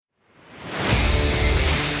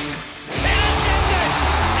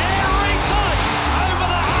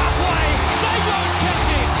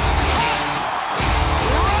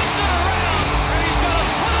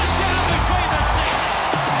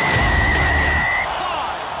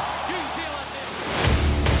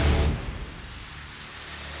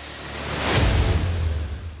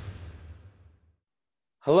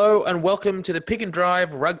Hello and welcome to the Pick and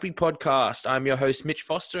Drive Rugby Podcast. I'm your host, Mitch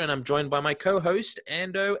Foster, and I'm joined by my co-host,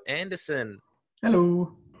 Ando Anderson.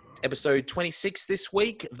 Hello. Episode 26 this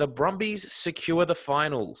week, the Brumbies secure the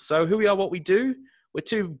final. So who we are, what we do, we're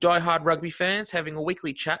two diehard rugby fans having a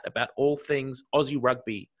weekly chat about all things Aussie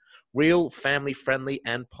rugby. Real, family-friendly,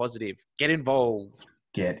 and positive. Get involved.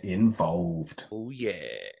 Get involved. Oh, yeah.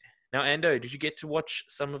 Now, Ando, did you get to watch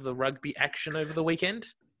some of the rugby action over the weekend?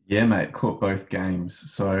 Yeah, mate, caught both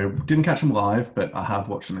games. So didn't catch them live, but I have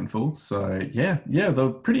watched them in full. So yeah, they're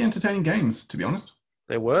pretty entertaining games, to be honest.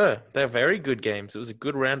 They were. They're very good games. It was a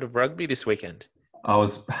good round of rugby this weekend. I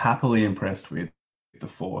was happily impressed with the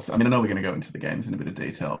Force. I mean, I know we're going to go into the games in a bit of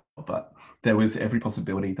detail, but there was every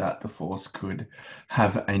possibility that the Force could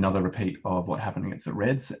have another repeat of what happened against the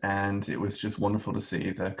Reds. And it was just wonderful to see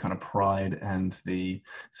the kind of pride and the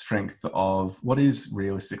strength of what is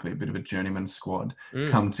realistically a bit of a journeyman squad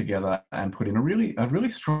come together and put in a really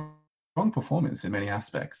strong performance in many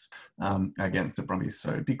aspects against the Brumbies.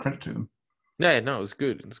 So big credit to them. Yeah, no, it was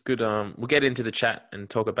good. It's good. We'll get into the chat and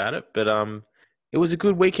talk about it, but it was a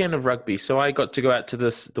good weekend of rugby. So I got to go out to the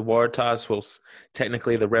Waratahs, well,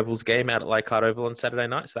 technically the Rebels game out at Leichhardt Oval on Saturday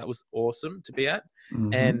night. So that was awesome to be at.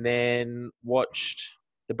 Mm-hmm. And then watched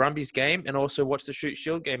the Brumbies game and also watched the Shute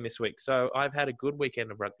Shield game this week. So I've had a good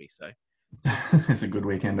weekend of rugby. So it's a good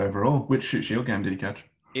weekend overall. Which Shute Shield game did you catch?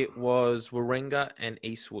 It was Warringah and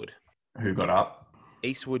Eastwood. Who got up?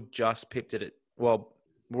 Eastwood just pipped it. Well,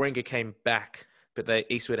 Warringah came back, but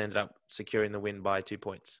Eastwood ended up securing the win by 2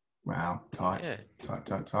 points. Wow, tight. Yeah.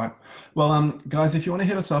 Tight. Well, guys, if you want to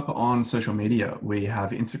hit us up on social media, we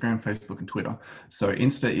have Instagram, Facebook, and Twitter. So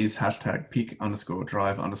Insta is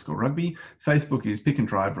 #pick_drive_rugby. Facebook is Pick and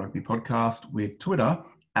Drive Rugby Podcast, with Twitter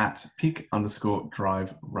at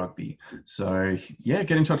pick_drive rugby. So yeah,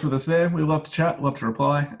 get in touch with us there. We love to chat, love to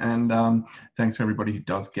reply. And thanks to everybody who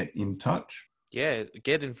does get in touch. Yeah,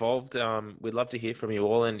 get involved. We'd love to hear from you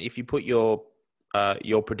all. And if you put your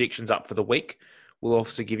predictions up for the week, we'll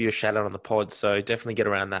also give you a shout out on the pod. So definitely get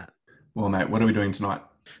around that. Well, mate, what are we doing tonight?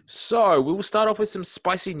 So we will start off with some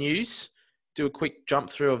spicy news, do a quick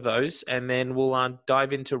jump through of those, and then we'll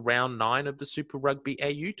dive into round 9 of the Super Rugby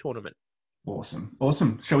AU tournament. Awesome.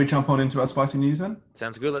 Shall we jump on into our spicy news then?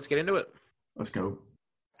 Sounds good. Let's get into it. Let's go.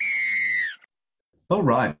 All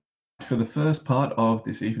right. For the first part of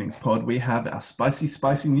this evening's pod, we have our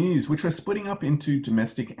spicy news, which we're splitting up into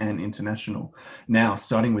domestic and international. Now,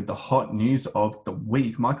 starting with the hot news of the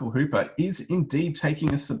week, Michael Hooper is indeed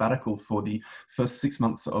taking a sabbatical for the first 6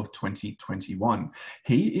 months of 2021.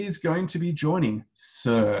 He is going to be joining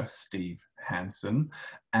Sir Steve Hansen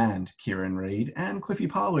and Kieran Reid and Cliffy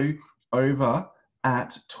Palu over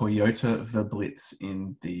at Toyota Verblitz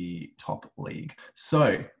in the top league.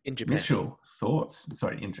 So, in Japan. Mitchell, thoughts?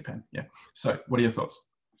 Sorry, in Japan, yeah. So, what are your thoughts?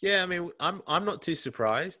 Yeah, I mean, I'm not too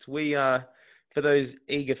surprised. We, for those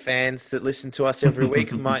eager fans that listen to us every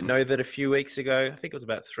week, might know that a few weeks ago, I think it was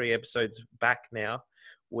about 3 episodes back now,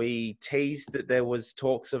 we teased that there was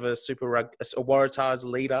talks of a Waratahs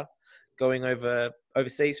leader going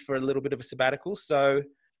overseas for a little bit of a sabbatical. So,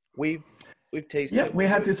 we've teased it. Yeah, we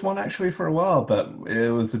had this one actually for a while, but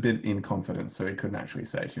it was a bit in confidence, so we couldn't actually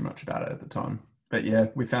say too much about it at the time. But yeah,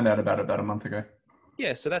 we found out about it about a month ago.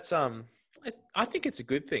 Yeah, so that's I think it's a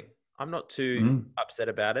good thing. I'm not too upset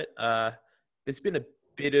about it. There's been a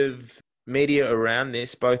bit of media around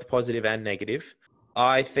this, both positive and negative.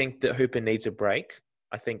 I think that Hooper needs a break.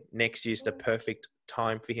 I think next year's the perfect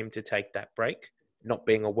time for him to take that break. Not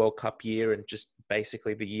being a World Cup year and just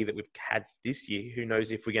basically the year that we've had this year. Who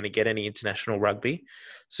knows if we're going to get any international rugby.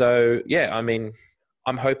 So, yeah, I mean,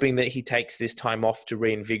 I'm hoping that he takes this time off to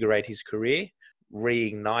reinvigorate his career,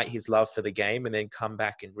 reignite his love for the game, and then come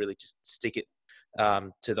back and really just stick it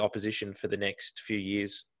to the opposition for the next few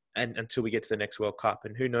years and until we get to the next World Cup.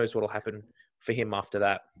 And who knows what will happen for him after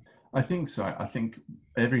that. I think so. I think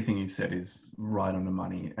everything you've said is right on the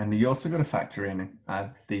money. And you also got to factor in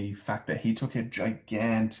the fact that he took a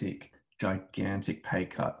gigantic pay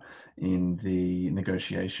cut in the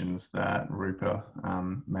negotiations that Rupa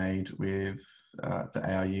made with the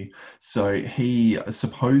ARU. So he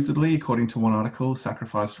supposedly, according to one article,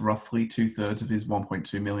 sacrificed roughly 2/3 of his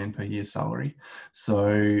 1.2 million per year salary.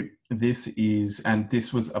 So this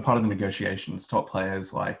was a part of the negotiations. Top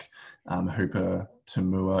players like Hooper,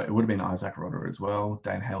 Tamua, it would have been Isaac Rodder as well,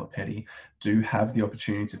 Dane Haylett-Petty, do have the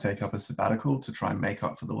opportunity to take up a sabbatical to try and make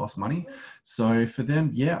up for the lost money. So for them,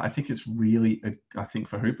 yeah, I think it's really, I think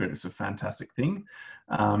for Hooper, it's a fantastic thing.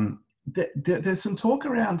 There's some talk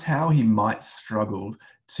around how he might struggle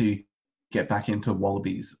to get back into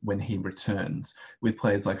Wallabies when he returns, with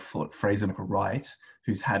players like Fraser McWright,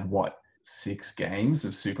 who's had 6 games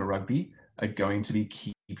of Super Rugby are going to be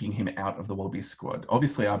keeping him out of the Wallabies squad?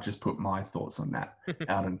 Obviously, I've just put my thoughts on that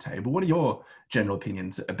out on the table. What are your general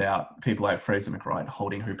opinions about people like Fraser McReight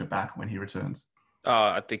holding Hooper back when he returns? Oh,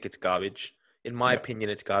 I think it's garbage. In my opinion,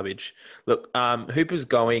 it's garbage. Look, Hooper's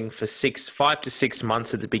going for 5 to 6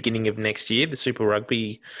 months at the beginning of next year, the Super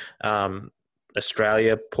Rugby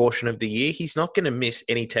Australia portion of the year. He's not going to miss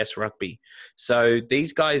any Test rugby. So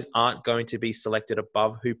these guys aren't going to be selected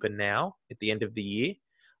above Hooper now at the end of the year.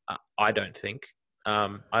 I don't think.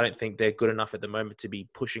 I don't think they're good enough at the moment to be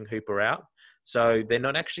pushing Hooper out. So they're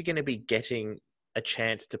not actually going to be getting a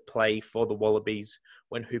chance to play for the Wallabies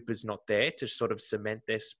when Hooper's not there to sort of cement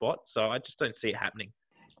their spot. So I just don't see it happening.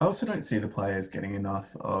 I also don't see the players getting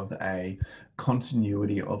enough of a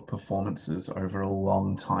continuity of performances over a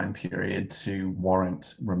long time period to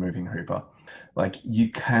warrant removing Hooper. Like,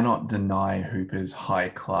 you cannot deny Hooper's high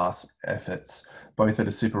class efforts, both at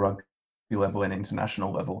a Super Rugby level and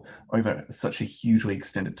international level, over such a hugely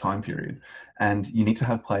extended time period. And you need to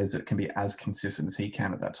have players that can be as consistent as he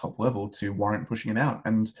can at that top level to warrant pushing him out.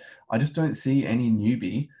 And I just don't see any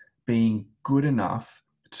newbie being good enough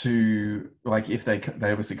to, like, if they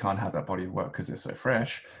obviously can't have that body of work because they're so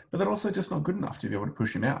fresh, but they're also just not good enough to be able to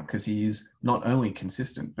push him out, because he's not only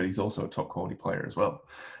consistent, but he's also a top quality player as well.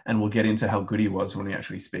 And we'll get into how good he was when we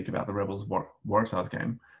actually speak about the Rebels Waratahs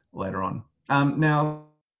game later on. Now,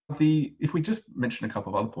 if we just mention a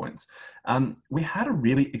couple of other points, we had a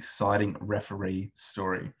really exciting referee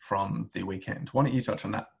story from the weekend. Why don't you touch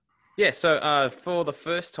on that? Yeah, so for the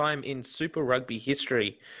first time in Super Rugby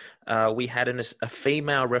history, we had a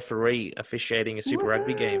female referee officiating a Super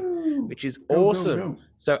Rugby game, which is awesome. Go.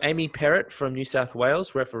 So Amy Perrott from New South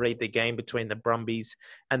Wales refereed the game between the Brumbies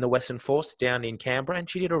and the Western Force down in Canberra, and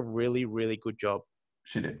she did a really, really good job.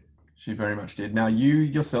 She did. She very much did. Now, you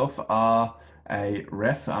yourself are a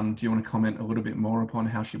ref. Do you want to comment a little bit more upon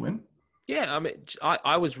how she went? Yeah, I mean,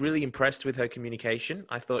 I was really impressed with her communication.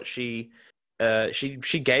 I thought she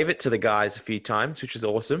gave it to the guys a few times, which was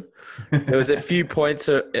awesome. There was a few points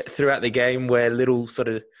throughout the game where little sort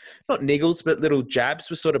of, not niggles, but little jabs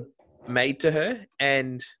were sort of made to her.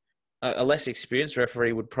 And a less experienced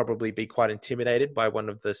referee would probably be quite intimidated by one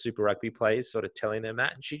of the Super Rugby players sort of telling them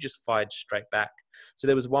that. And she just fired straight back. So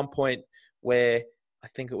there was one point where I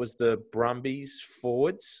think it was the Brumbies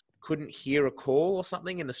forwards couldn't hear a call or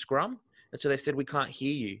something in the scrum. And so they said, "We can't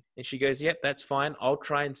hear you." And she goes, "Yep, that's fine. I'll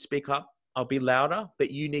try and speak up. I'll be louder, but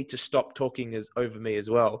you need to stop talking over me as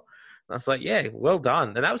well." And I was like, yeah, well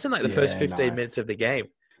done. And that was in like the first 15 minutes of the game.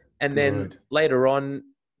 And then later on,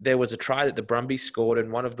 there was a try that the Brumbies scored,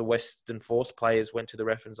 and one of the Western Force players went to the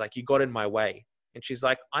ref and was like, "You got in my way." And she's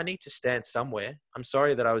like, "I need to stand somewhere. I'm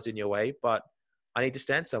sorry that I was in your way, but I need to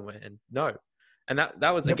stand somewhere." And no. And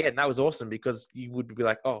that was, again, that was awesome, because you would be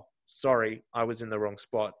like, "Oh, sorry, I was in the wrong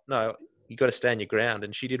spot." No, you got to stand your ground.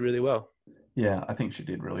 And she did really well. Yeah, I think she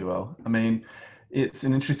did really well. I mean, it's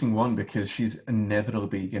an interesting one because she's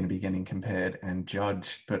inevitably going to be getting compared and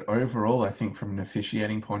judged. But overall, I think from an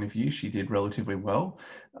officiating point of view, she did relatively well.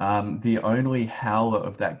 The only howler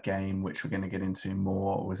of that game, which we're going to get into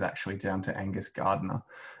more, was actually down to Angus Gardner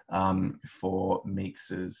for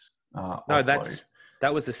Meeks's offload.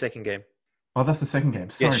 That was the second game. Oh, that's the second game.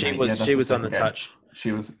 Sorry, she was on the touch.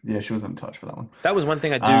 She was on touch for that one. That was one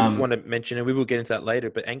thing I do want to mention, and we will get into that later.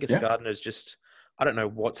 But Angus Gardner is just, I don't know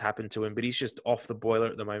what's happened to him, but he's just off the boiler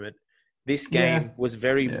at the moment. This game was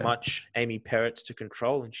very much Amy Perrott's to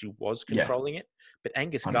control, and she was controlling it. But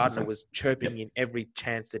Angus 100%. Gardner was chirping in every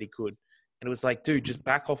chance that he could. And it was like, dude, just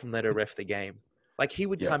back off and let her ref the game. Like, he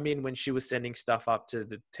would come in when she was sending stuff up to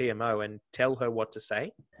the TMO and tell her what to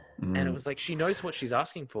say. And it was like, she knows what she's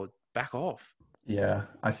asking for. Back off. Yeah,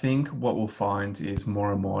 I think what we'll find is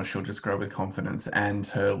more and more she'll just grow with confidence, and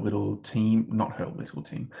her little team, not her little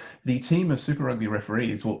team, the team of Super Rugby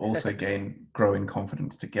referees will also grow in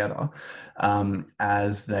confidence together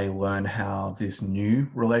as they learn how this new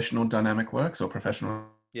relational dynamic works, or professional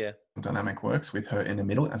dynamic works, with her in the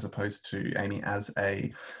middle as opposed to Amy as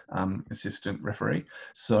a assistant referee.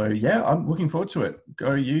 So yeah, I'm looking forward to it.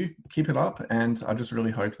 Go you, keep it up, and I just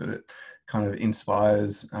really hope that it kind of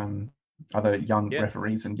inspires other young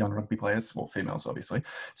referees and young rugby players, well, females obviously,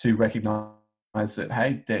 to recognise that,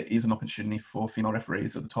 hey, there is an opportunity for female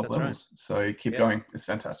referees at the top levels. Right. So keep going. It's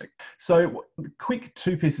fantastic. So quick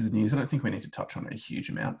 2 pieces of news. I don't think we need to touch on it a huge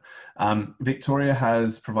amount. Victoria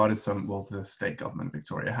has provided the state government of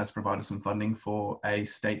Victoria has provided some funding for a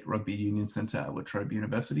state rugby union centre at La Trobe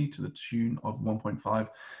University to the tune of $1.5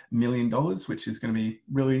 million, which is going to be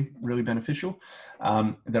really, really beneficial.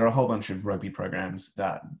 There are a whole bunch of rugby programs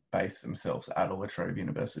that base themselves at La Trobe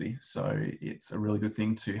University. So it's a really good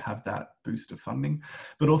thing to have that boost of funding.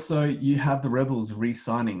 But also you have the Rebels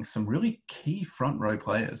re-signing some really key front row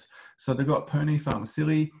players. So they've got Perney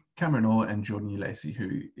Fa'amausili, Cameron Orr and Jordan Ulacey,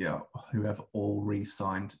 who have all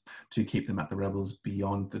re-signed to keep them at the Rebels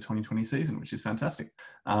beyond the 2020 season, which is fantastic.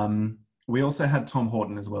 We also had Tom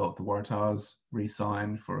Horton as well at the Waratahs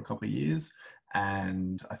re-signed for a couple of years.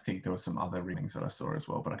 And I think there were some other things that I saw as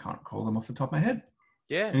well, but I can't recall them off the top of my head.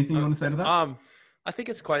 Yeah. Anything you want to say to that? I think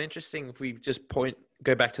it's quite interesting if we just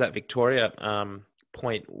go back to that Victoria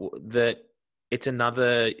point, that it's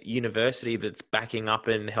another university that's backing up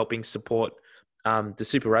and helping support the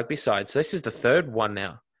Super Rugby side. So this is the 3rd one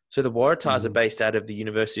now. So the Waratahs are based out of the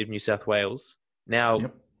University of New South Wales.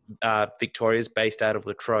 Now Victoria's based out of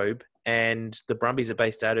La Trobe, and the Brumbies are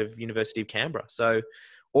based out of University of Canberra. So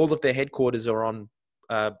all of their headquarters are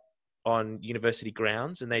on university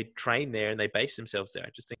grounds, and they train there and they base themselves there. I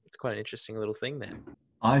just think it's quite an interesting little thing there.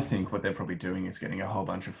 I think what they're probably doing is getting a whole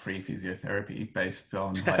bunch of free physiotherapy based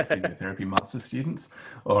on like physiotherapy master students,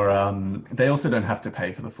 or they also don't have to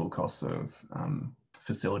pay for the full costs of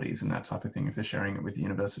facilities and that type of thing if they're sharing it with the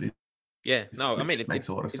university. Yeah, no, I mean, it makes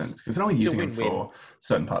a lot of sense because they're only using it for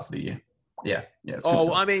certain parts of the year. Yeah. It's good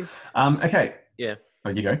stuff. I mean, okay. Yeah. Oh,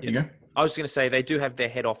 you go. I was going to say they do have their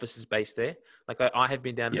head offices based there. Like I had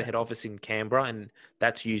been down to the head office in Canberra, and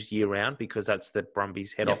that's used year round because that's the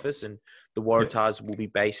Brumbies head office, and the Waratahs will be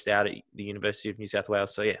based out at the University of New South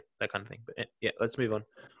Wales. So that kind of thing. But let's move on.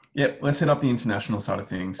 Yeah, let's hit up the international side of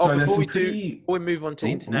things. So before we move on to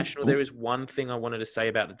international, there is one thing I wanted to say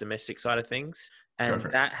about the domestic side of things, and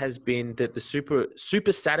that has been that the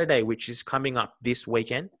Super Saturday, which is coming up this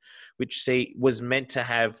weekend, which was meant to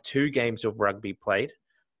have 2 games of rugby played,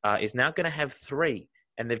 is now going to have 3,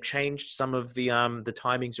 and they've changed some of the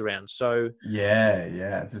timings around. So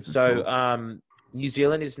cool. New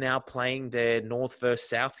Zealand is now playing their North versus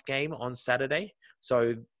South game on Saturday.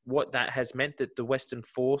 So what that has meant that the Western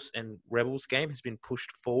Force and Rebels game has been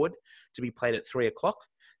pushed forward to be played at 3:00.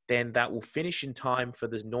 Then that will finish in time for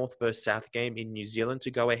the North versus South game in New Zealand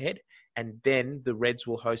to go ahead, and then the Reds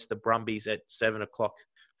will host the Brumbies at 7:00.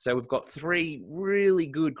 So we've got 3 really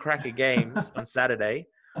good cracker games on Saturday.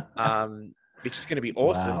 Which is going to be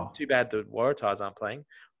awesome. Wow. Too bad the Waratahs aren't playing.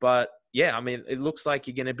 But yeah, I mean, it looks like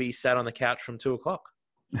you're going to be sat on the couch from 2:00.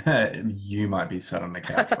 You might be sat on the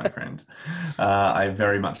couch, my friend. I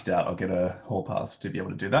very much doubt I'll get a hall pass to be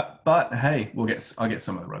able to do that. But hey, I'll get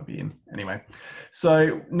some of the rugby in anyway.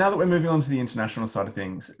 So now that we're moving on to the international side of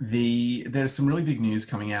things, there's some really big news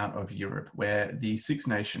coming out of Europe where the 6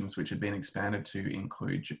 nations, which had been expanded to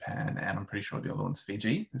include Japan, and I'm pretty sure the other one's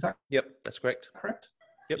Fiji. Is that? Yep, that's correct. Correct.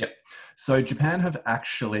 Yep. So Japan have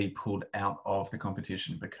actually pulled out of the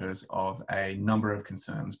competition because of a number of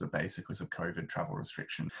concerns, but basically because of COVID travel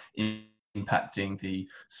restriction impacting the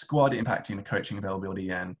squad, impacting the coaching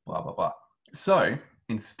availability, and blah, blah, blah. So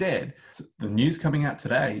instead, the news coming out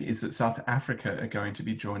today is that South Africa are going to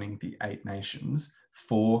be joining the 8 nations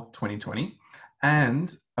for 2020,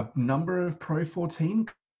 and a number of Pro 14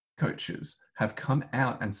 coaches have come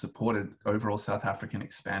out and supported overall South African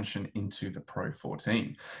expansion into the Pro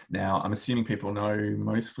 14. Now, I'm assuming people know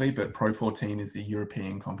mostly, but Pro 14 is the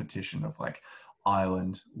European competition of like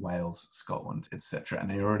Ireland, Wales, Scotland, etc. And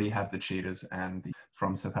they already have the Cheetahs and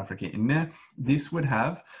from South Africa in there. This would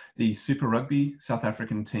have the Super Rugby South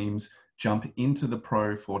African teams jump into the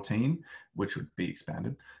Pro 14, which would be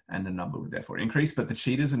expanded, and the number would therefore increase. But the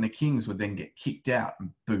Cheetahs and the Kings would then get kicked out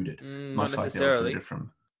and booted, much like they were booted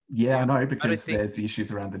from. Yeah, I know, because there's the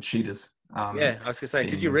issues around the Cheetahs. I was going to say,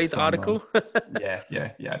 did you read the article? Yeah,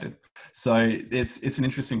 I did. So it's an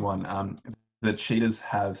interesting one. The Cheetahs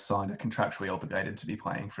have signed a contractually obligated to be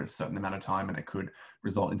playing for a certain amount of time, and it could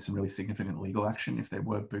result in some really significant legal action if they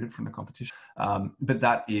were booted from the competition. But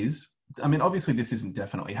that is, I mean, obviously this isn't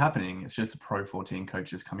definitely happening. It's just the Pro 14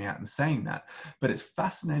 coaches coming out and saying that. But it's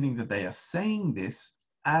fascinating that they are saying this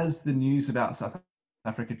as the news about South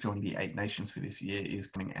Africa joining the 8 nations for this year is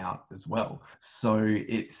coming out as well. So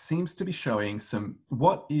it seems to be showing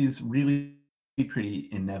what is really pretty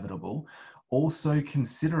inevitable. Also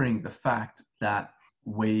considering the fact that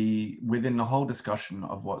we, within the whole discussion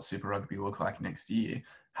of what Super Rugby will look like next year,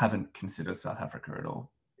 haven't considered South Africa at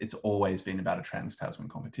all. it's always been about a trans-Tasman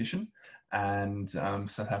competition. And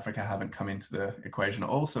South Africa haven't come into the equation at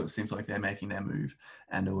all. So it seems like they're making their move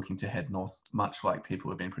and are looking to head north, much like people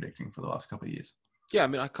have been predicting for the last couple of years. Yeah, I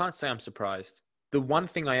mean, I can't say I'm surprised. The one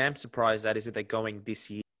thing I am surprised at is that they're going this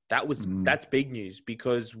year. That's big news,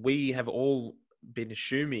 because we have all been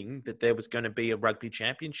assuming that there was going to be a rugby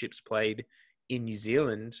championships played in New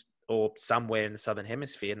Zealand or somewhere in the Southern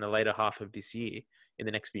Hemisphere in the later half of this year, in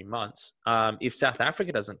the next few months. If South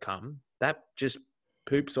Africa doesn't come, that just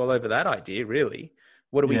poops all over that idea, really.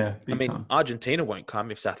 What do we? Yeah, I mean, time. Argentina won't come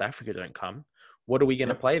if South Africa don't come. What are we going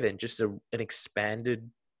to play then? Just a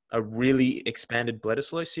really expanded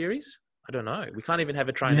Bledisloe series? I don't know. We can't even have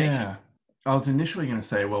a Tri-Nation. Yeah. I was initially going to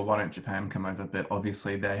say, well, why don't Japan come over? But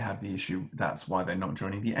obviously they have the issue. That's why they're not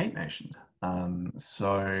joining the 8 nations.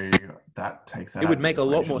 So that takes that. It would make a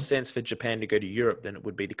lot more sense for Japan to go to Europe than it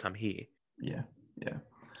would be to come here. Yeah.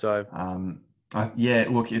 So,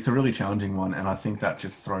 look, it's a really challenging one, and I think that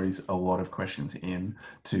just throws a lot of questions in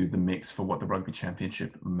to the mix for what the Rugby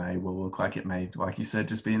Championship may well look like. It may, like you said,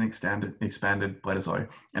 just be an expanded Bledisloe.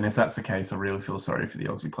 And if that's the case, I really feel sorry for the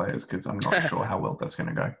Aussie players, because I'm not sure how well that's going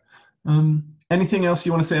to go. Anything else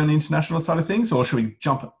you want to say on the international side of things, or should we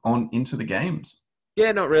jump on into the games?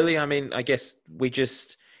 Yeah, not really. I mean, I guess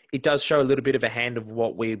it does show a little bit of a hand of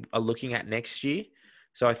what we are looking at next year.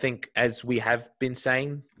 So I think, as we have been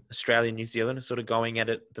saying, Australia and New Zealand are sort of going at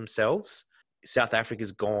it themselves. South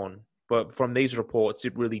Africa's gone. But from these reports,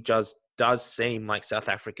 it really does seem like South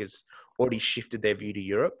Africa's already shifted their view to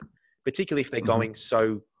Europe, particularly if they're going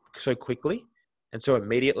so quickly and so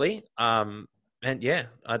immediately. And yeah,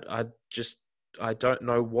 I don't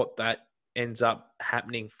know what that ends up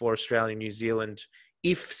happening for Australia and New Zealand.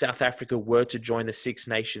 If South Africa were to join the Six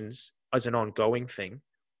Nations as an ongoing thing,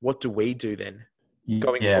 what do we do then?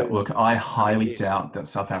 Look, I highly doubt that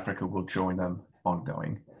South Africa will join them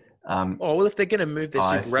ongoing. If they're going to move their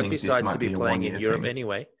Super Rugby sides to be playing in Europe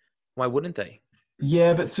anyway, why wouldn't they?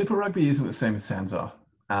 Yeah, but Super Rugby isn't the same as SANZAAR.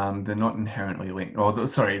 They're not inherently linked.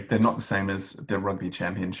 They're not the same as the Rugby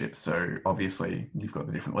Championship. So obviously you've got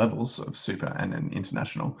the different levels of Super and then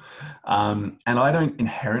International. And I don't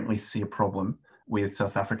inherently see a problem with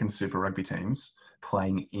South African Super Rugby teams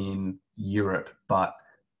playing in Europe, but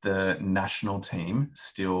the national team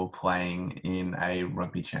still playing in a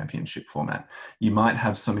Rugby Championship format. You might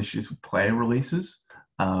have some issues with player releases,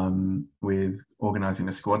 with organising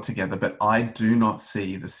a squad together, but I do not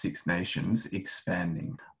see the Six Nations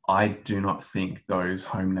expanding. I do not think those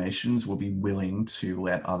home nations will be willing to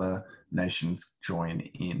let other nations join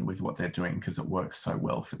in with what they're doing, because it works so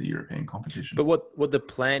well for the European competition. But what the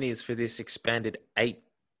plan is for this expanded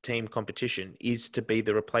 8-team competition is to be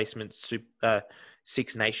the replacement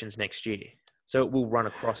Six Nations next year. So it will run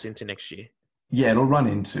across into next year. Yeah, it'll run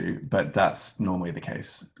into, but that's normally the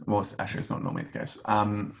case. Well, actually, it's not normally the case.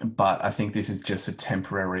 But I think this is just a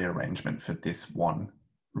temporary arrangement for this one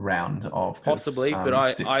round of possibly. But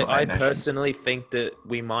I personally think that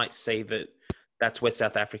we might see that that's where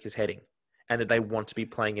South Africa's heading, and that they want to be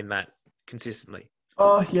playing in that consistently.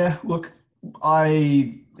 Oh yeah, look,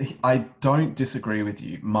 I don't disagree with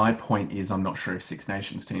you. My point is, I'm not sure if Six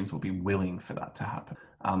Nations teams will be willing for that to happen.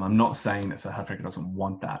 I'm not saying that South Africa doesn't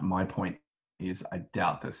want that. My point is, I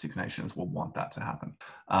doubt that Six Nations will want that to happen.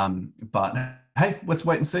 But hey, let's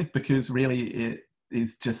wait and see, because really it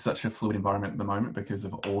is just such a fluid environment at the moment because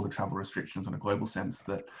of all the travel restrictions on a global sense,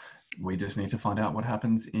 that we just need to find out what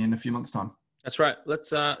happens in a few months' time. That's right.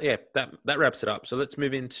 Let's that wraps it up. So let's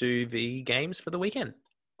move into the games for the weekend.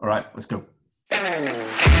 All right, let's go.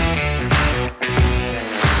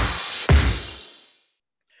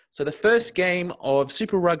 So the first game of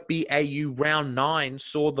Super Rugby AU Round 9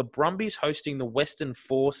 saw the Brumbies hosting the Western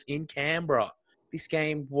Force in Canberra. This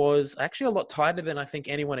game was actually a lot tighter than I think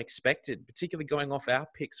anyone expected, particularly going off our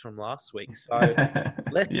picks from last week. So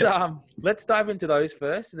let's dive into those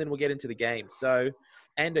first, and then we'll get into the game. So,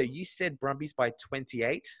 Ando, you said Brumbies by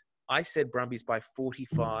 28. I said Brumbies by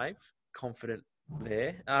 45. Confident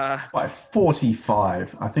there. By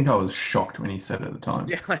 45. I think I was shocked when he said it at the time.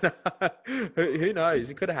 Yeah, I know. Who knows?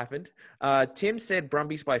 It could have happened. Tim said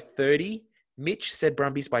Brumbies by 30. Mitch said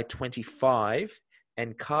Brumbies by 25.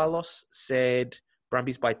 And Carlos said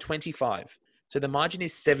Brumbies by 25. So the margin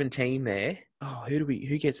is 17 there. Oh,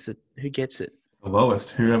 who gets it? The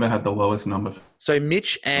lowest. Whoever had the lowest number. So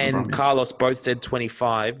Mitch and Carlos both said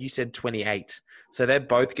 25. You said 28. So they're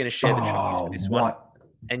both going to share the trophies for this one.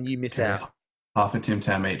 And you miss out. Half a Tim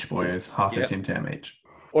Tam each, boys. Half a Tim Tam each.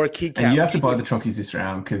 Or a Kid Kat. And you have to buy the chockies this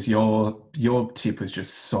round, because your tip was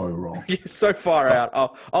just so wrong. So far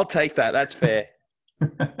out. I'll take that. That's fair.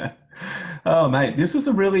 Oh, mate, this was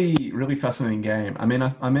a really, really fascinating game. I mean,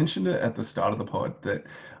 I mentioned it at the start of the pod that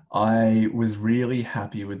I was really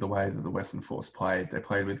happy with the way that the Western Force played. They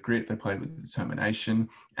played with grit, they played with determination,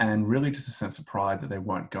 and really just a sense of pride that they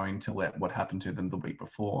weren't going to let what happened to them the week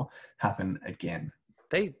before happen again.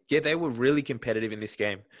 They were really competitive in this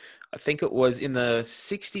game. I think it was in the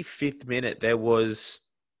 65th minute, there was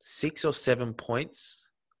 6 or 7 points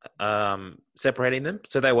separating them.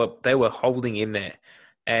 So they were holding in there.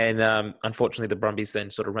 And unfortunately, the Brumbies then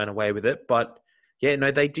sort of ran away with it. But yeah,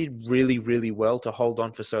 no, they did really, really well to hold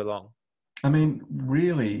on for so long. I mean,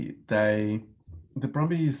 really, the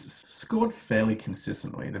Brumbies scored fairly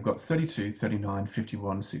consistently. They've got 32, 39,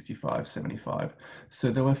 51, 65, 75.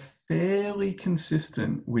 So they were fairly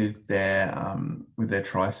consistent with their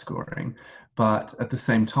try scoring. But at the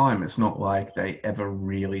same time, it's not like they ever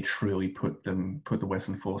really truly put the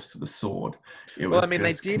Western Force to the sword. It was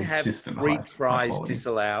They did have 3 tries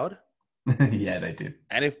disallowed. Yeah, they did.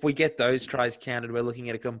 And if we get those tries counted, we're looking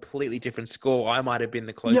at a completely different score. I might have been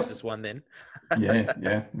the closest one then.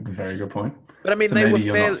 yeah, very good point. But I mean, so they were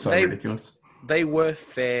fair. Not so ridiculous. They were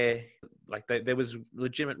fair. Like there was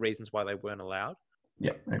legitimate reasons why they weren't allowed.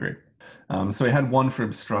 Yeah, I agree. So we had one for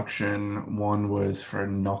obstruction, one was for a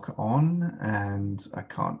knock on, and I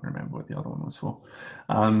can't remember what the other one was for.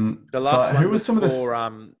 The last one was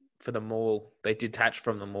for the maul. They detached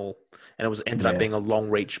from the maul, and it ended up being a long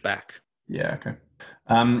reach back. Yeah, okay.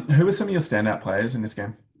 Who were some of your standout players in this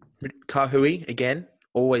game? Kahui, again,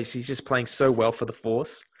 always. He's just playing so well for the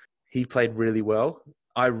Force. He played really well.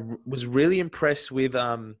 I was really impressed with,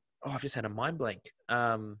 I've just had a mind blank.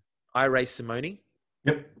 Irae Simone.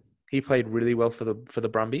 Yep. He played really well for the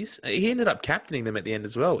Brumbies. He ended up captaining them at the end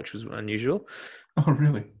as well, which was unusual. Oh,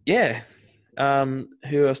 really? Yeah.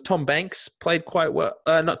 Who else? Tom Banks played quite well.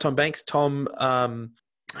 Not Tom Banks. Tom,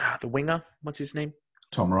 the winger. What's his name?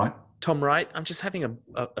 Tom Wright. Tom Wright. I'm just having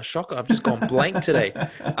a shocker. I've just gone blank today.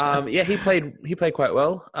 He played quite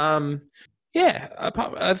well. Apart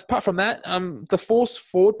from that, the Force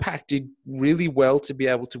forward pack did really well to be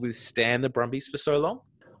able to withstand the Brumbies for so long.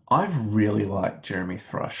 I've really liked Jeremy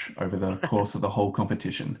Thrush over the course of the whole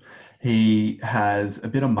competition. He has a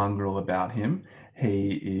bit of mongrel about him.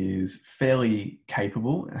 He is fairly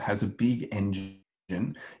capable, has a big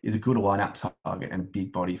engine, is a good line-out target and a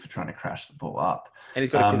big body for trying to crash the ball up. And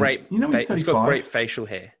he's got he's got great facial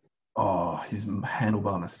hair. Oh, his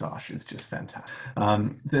handlebar moustache is just fantastic.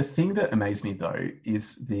 The thing that amazed me, though,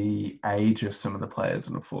 is the age of some of the players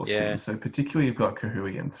on the Force team. So particularly you've got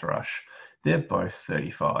Kahui and Thrush. They're both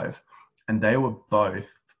 35, and they were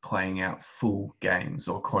both playing out full games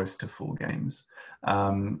or close to full games.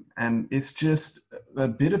 And it's just a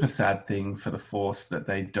bit of a sad thing for the Force that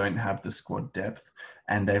they don't have the squad depth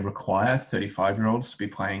and they require 35-year-olds to be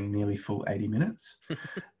playing nearly full 80 minutes.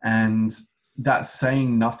 And that's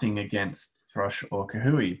saying nothing against Thrush or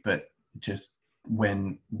Kahui, but just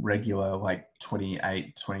when regular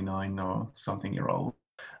 28, 29 or something year old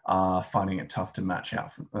are finding it tough to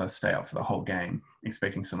stay out for the whole game,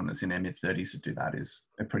 expecting someone that's in their mid-30s to do that is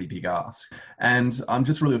a pretty big ask. And I'm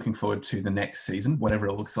just really looking forward to the next season, whatever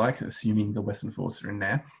it looks like, assuming the Western Force are in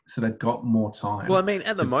there. So they've got more time. Well, I mean,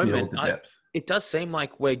 at the moment, it does seem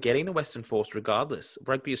like we're getting the Western Force regardless.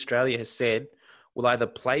 Rugby Australia has said we'll either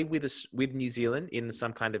play with New Zealand in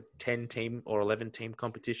some kind of 10-team or 11-team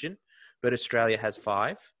competition, but Australia has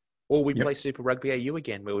 5, or we play Super Rugby AU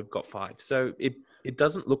again where we've got 5. So it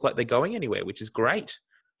doesn't look like they're going anywhere, which is great.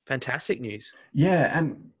 Fantastic news. Yeah,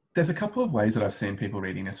 and there's a couple of ways that I've seen people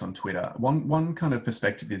reading this on Twitter. One kind of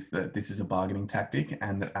perspective is that this is a bargaining tactic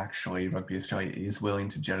and that actually Rugby Australia is willing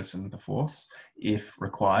to jettison the Force if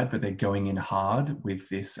required, but they're going in hard with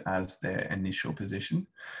this as their initial position.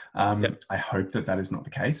 I hope that is not the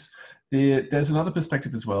case. There's another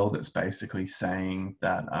perspective as well that's basically saying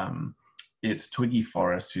that it's Twiggy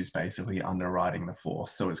Forrest who's basically underwriting the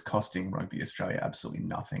Force. So it's costing Rugby Australia absolutely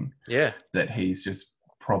nothing. Yeah. That he's just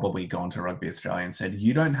probably gone to Rugby Australia and said,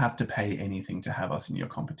 you don't have to pay anything to have us in your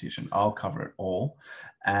competition. I'll cover it all.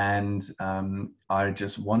 And I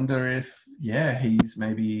just wonder if, he's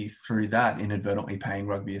maybe through that inadvertently paying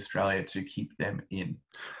Rugby Australia to keep them in.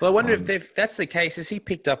 Well, I wonder if that's the case, has he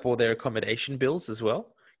picked up all their accommodation bills as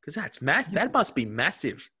well? Because that's massive. That must be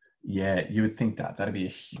massive. Yeah, you would think that'd be a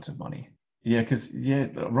huge of money. Yeah, because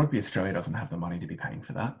Rugby Australia doesn't have the money to be paying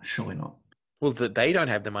for that. Surely not. Well, they don't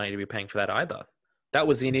have the money to be paying for that either. That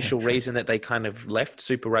was the initial reason that they kind of left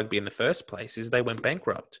Super Rugby in the first place, is they went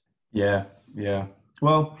bankrupt. Yeah.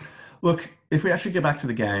 Well, Look, if we actually get back to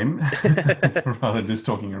the game, rather than just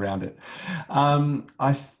talking around it,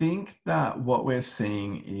 I think that what we're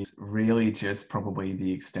seeing is really just probably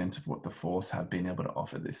the extent of what the Force have been able to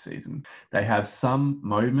offer this season. They have some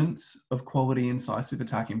moments of quality, incisive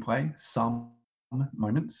attacking play, some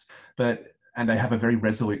moments, and they have a very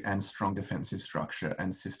resolute and strong defensive structure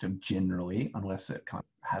and system generally, unless it kind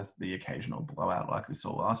of has the occasional blowout like we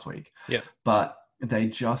saw last week. Yeah. But they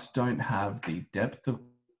just don't have the depth of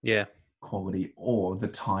quality or the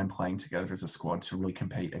time playing together as a squad to really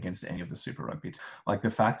compete against any of the Super Rugby. Like the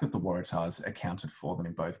fact that the Waratahs accounted for them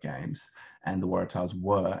in both games, and the Waratahs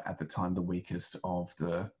were at the time the weakest of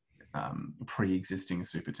the pre-existing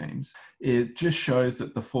super teams, it just shows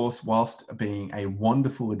that the Force, whilst being a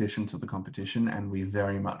wonderful addition to the competition, and we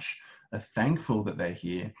very much are thankful that they're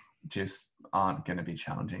here, just aren't going to be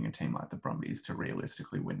challenging a team like the Brumbies to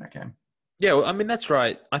realistically win that game. Yeah, well, I mean, that's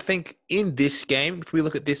right. I think in this game, if we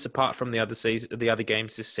look at this apart from the other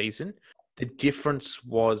games this season, the difference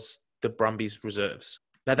was the Brumbies reserves.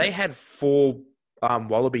 Now, they had 4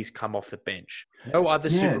 Wallabies come off the bench. No other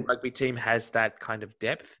Super Rugby team has that kind of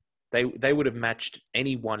depth. They would have matched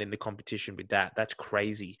anyone in the competition with that. That's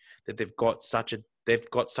crazy that they've got such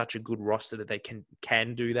a good roster that they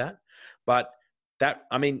can do that. But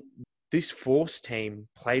this Force team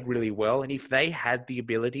played really well, and if they had the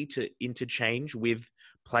ability to interchange with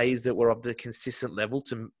players that were of the consistent level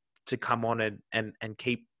to come on and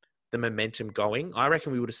keep the momentum going, I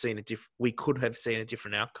reckon we could have seen a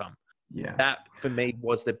different outcome. Yeah, that for me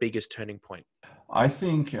was the biggest turning point. I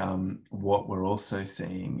think what we're also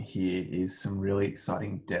seeing here is some really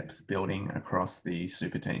exciting depth building across the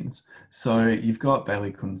super teams. So you've got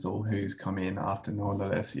Bailey Kunzel, who's come in after Noah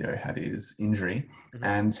Lolesio had his injury,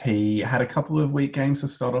 and he had a couple of weak games to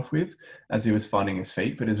start off with as he was finding his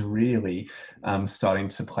feet, but is really starting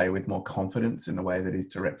to play with more confidence in the way that he's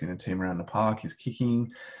directing a team around the park. His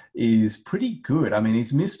kicking is pretty good. I mean,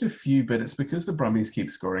 he's missed a few, but it's because the Brumbies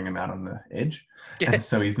keep scoring him out on the edge. Yeah. And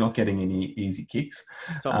so he's not getting any easy kicks.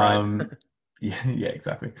 Right. Yeah,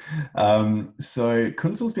 exactly. So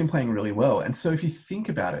Kunzel's been playing really well. And so if you think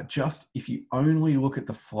about it, just if you only look at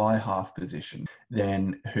the fly half position,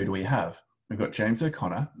 then who do we have? We've got James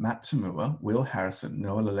O'Connor, Matt Tamua, Will Harrison,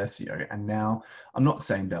 Noah Lolesio, and now I'm not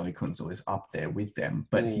saying Bailey Kunzel is up there with them,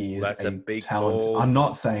 but he is a big talent. Ball. I'm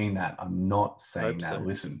not saying that. So.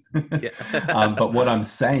 Listen. But what I'm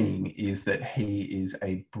saying is that he is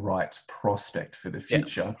a bright prospect for the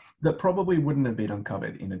future that probably wouldn't have been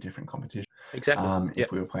uncovered in a different competition. Exactly.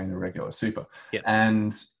 If we were playing the regular Super. Yeah.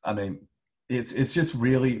 And I mean, it's just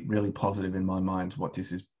really, really positive in my mind what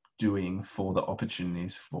this is doing for the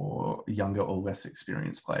opportunities for younger or less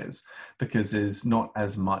experienced players, because there's not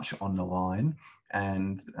as much on the line,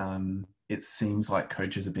 and it seems like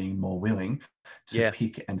coaches are being more willing to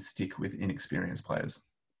pick and stick with inexperienced players.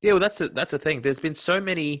 Yeah, well, that's a thing. There's been so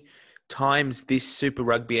many times this Super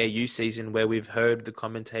Rugby AU season where we've heard the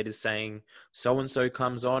commentators saying so-and-so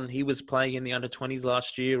comes on, he was playing in the under-20s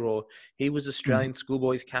last year, or he was Australian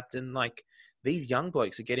schoolboys captain. Like, these young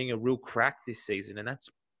blokes are getting a real crack this season, and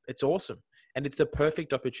it's awesome. And it's the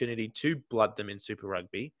perfect opportunity to blood them in Super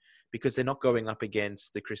Rugby, because they're not going up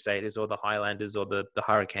against the Crusaders or the Highlanders or the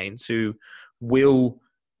Hurricanes, who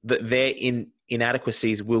their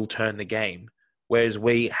inadequacies will turn the game. Whereas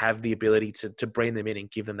we have the ability to bring them in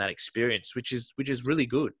and give them that experience, which is really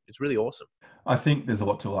good. It's really awesome. I think there's a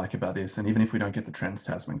lot to like about this. And even if we don't get the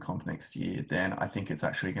Trans-Tasman comp next year, then I think it's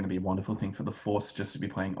actually going to be a wonderful thing for the Force just to be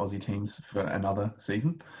playing Aussie teams for another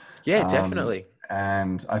season. Yeah, definitely.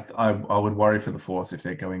 And I would worry for the Force if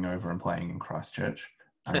they're going over and playing in Christchurch.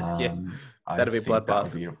 That'd be a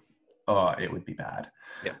bloodbath. It would be bad.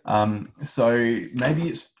 Yeah. So maybe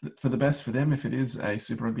it's for the best for them if it is a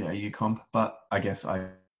Super Rugby AU comp, but I guess I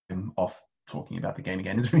am off talking about the game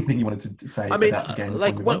again. Is there anything you wanted to say about the game?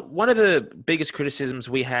 Like one of the biggest criticisms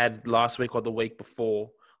we had last week or the week before,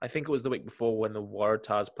 I think it was the week before when the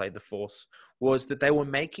Waratahs played the Force, was that they were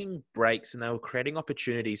making breaks and they were creating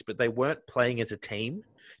opportunities, but they weren't playing as a team.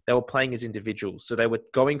 They were playing as individuals. So they were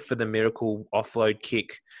going for the miracle offload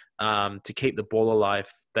kick to keep the ball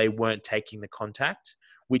alive. They weren't taking the contact,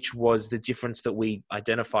 which was the difference that we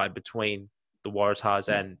identified between the Waratahs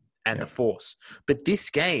and the Force. But this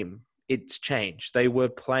game, it's changed. They were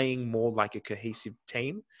playing more like a cohesive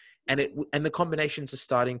team, and the combinations are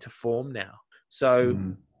starting to form now. So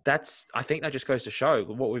I think that just goes to show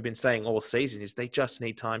what we've been saying all season is they just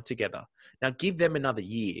need time together. Now, give them another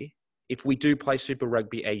year. If we do play Super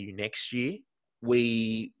Rugby AU next year,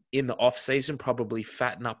 we, in the off season, probably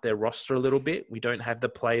fatten up their roster a little bit. We don't have the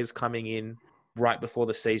players coming in right before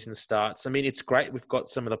the season starts. I mean, it's great. We've got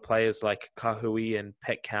some of the players like Kahui and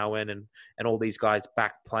Pet Cowan and all these guys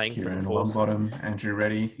back playing Kieran for the Force. Longbottom, Andrew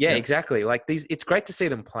Reddy. Yeah, exactly. Like it's great to see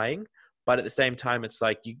them playing, but at the same time, it's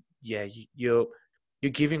like you're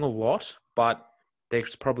giving a lot, but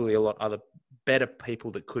there's probably a lot other better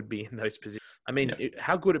people that could be in those positions. I mean,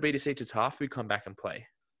 how good would it be to see Tatafu come back and play?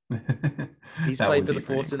 He's played for the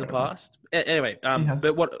Force in the past. Anyway,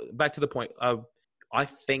 but back to the point. I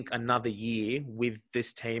think another year with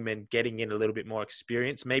this team and getting in a little bit more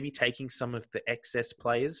experience, maybe taking some of the excess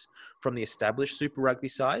players from the established Super Rugby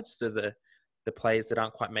sides, so the players that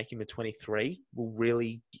aren't quite making the 23 will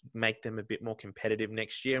really make them a bit more competitive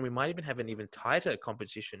next year. And we might even have an even tighter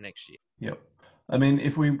competition next year. Yep. I mean,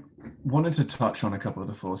 if we wanted to touch on a couple of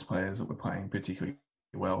the Force players that were playing particularly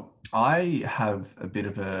well, I have a bit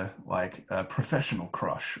of a professional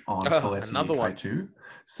crush on Coletti K2.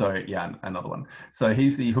 So yeah, another one. So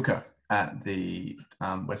he's the hooker at the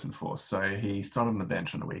Western Force. So he started on the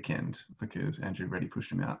bench on the weekend because Andrew Reddy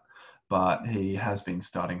pushed him out, but he has been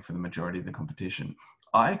starting for the majority of the competition.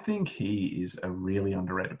 I think he is a really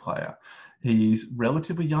underrated player. He's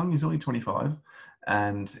relatively young. He's only 25,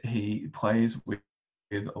 and he plays with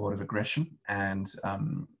a lot of aggression and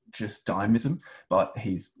just dynamism, but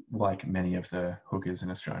he's like many of the hookers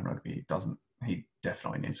in Australian rugby. He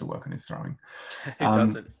definitely needs to work on his throwing. He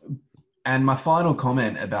doesn't. And my final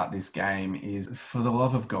comment about this game is, for the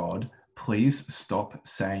love of God, please stop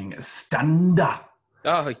saying "standa."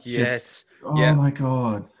 Oh yes. My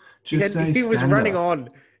God. He was running on.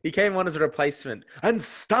 He came on as a replacement, and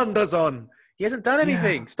Standa's on. He hasn't done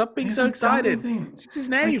anything. Stop being so excited. It's his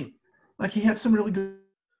name. Like he had some really good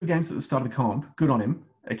games at the start of the comp. Good on him.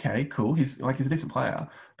 Okay, cool. He's a decent player,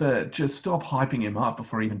 but just stop hyping him up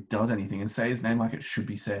before he even does anything and say his name like it should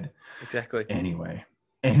be said. Exactly. Anyway,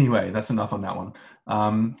 that's enough on that one.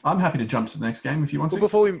 I'm happy to jump to the next game if you want to.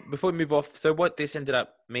 Before we move off, so what this ended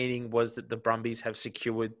up meaning was that the Brumbies have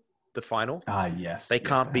secured the final. Yes. They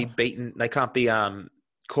can't be beaten. They can't be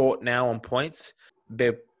caught now on points.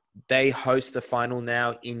 They host the final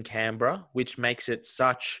now in Canberra, which makes it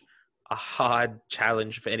such a hard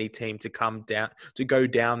challenge for any team to go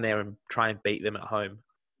down there and try and beat them at home.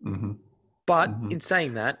 Mm-hmm. But in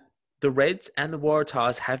saying that, the Reds and the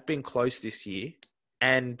Waratahs have been close this year,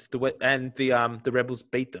 and the Rebels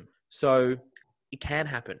beat them. So it can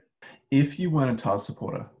happen. If you weren't a Tars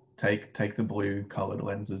supporter, take the blue coloured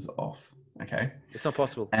lenses off. Okay, it's not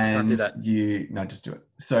possible. And you can't do that. Just do it.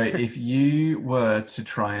 So if you were to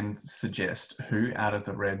try and suggest who out of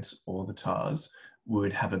the Reds or the Tars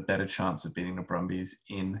would have a better chance of beating the Brumbies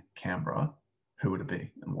in Canberra, who would it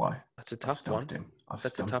be and why? That's a tough one.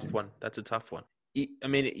 That's a tough one. I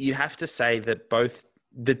mean, you have to say that both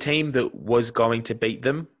the team that was going to beat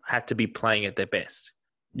them had to be playing at their best.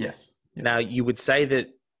 Yes. Yep. Now, you would say that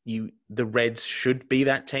the Reds should be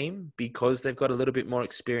that team because they've got a little bit more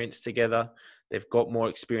experience together. They've got more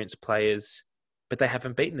experienced players, but they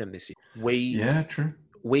haven't beaten them this year. True.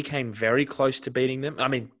 We came very close to beating them. I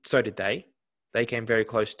mean, so did they. They came very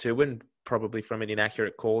close too, and probably from an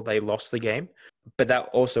inaccurate call, they lost the game. But that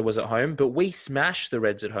also was at home. But we smashed the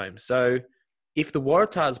Reds at home. So if the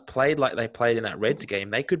Waratahs played like they played in that Reds game,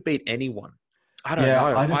 they could beat anyone. I don't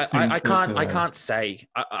know. I can't say.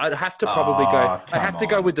 I'd have to probably go. I'd have to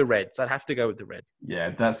go with the Reds.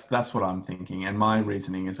 Yeah, that's what I'm thinking. And my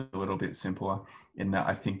reasoning is a little bit simpler in that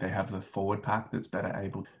I think they have the forward pack that's better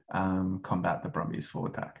able to combat the Brumbies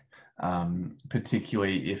forward pack.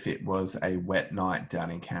 Particularly if it was a wet night down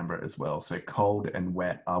in Canberra as well. So cold and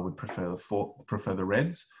wet, I would prefer the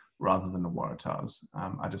Reds rather than the Waratahs.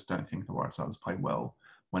 I just don't think the Waratahs play well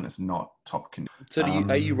when it's not top condition. So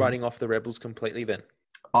are you writing off the Rebels completely then?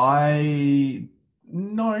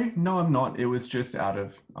 No, I'm not. It was just I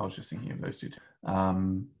was just thinking of those two. I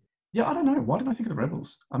don't know. Why did I think of the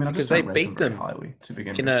Rebels? I mean, because they beat them highly to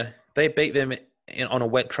begin with. They beat them on a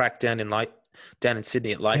wet track down in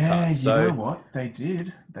Sydney at Leichhardt. Yeah, you know what? They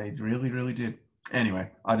did. They really, really did. Anyway,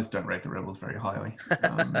 I just don't rate the Rebels very highly.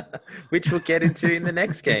 Which we'll get into in the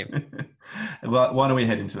next game. Well, why don't we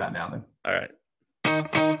head into that now then? All right.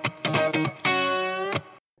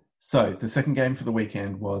 So the second game for the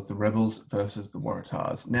weekend was the Rebels versus the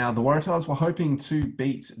Waratahs. Now, the Waratahs were hoping to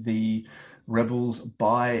beat the Rebels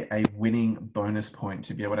by a winning bonus point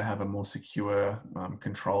to be able to have a more secure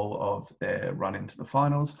control of their run into the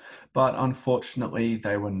finals. But unfortunately,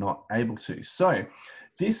 they were not able to. So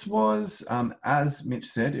this was, as Mitch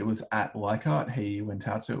said, it was at Leichhardt. He went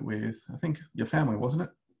out to it with, I think, your family, wasn't it?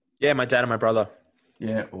 Yeah, my dad and my brother.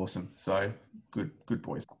 Yeah, awesome. So good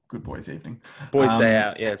boys evening. Boys' day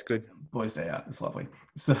out. Yeah, it's good. Boys' day out. It's lovely.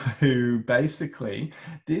 So basically,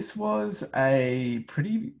 this was a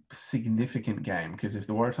pretty significant game because if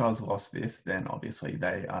the Waratahs lost this, then obviously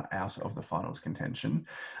they are out of the finals contention.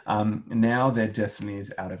 Now their destiny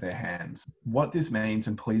is out of their hands. What this means,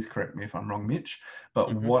 and please correct me if I'm wrong, Mitch,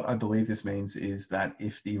 but what I believe this means is that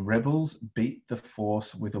if the Rebels beat the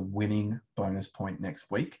Force with a winning bonus point next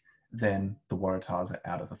week, then the Waratahs are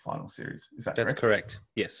out of the final series. Is that correct? That's correct.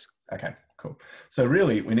 Yes. Okay, cool. So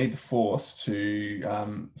really, we need the Force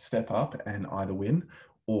to step up and either win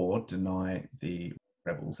or deny the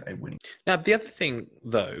Rebels a winning. Now, the other thing,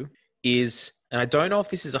 though, is, and I don't know if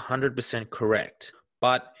this is 100% correct,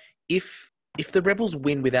 but if the Rebels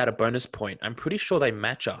win without a bonus point, I'm pretty sure they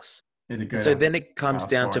match us. So then it comes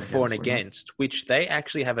down to for and against, which they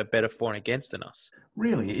actually have a better for and against than us.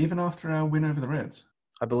 Really? Even after our win over the Reds?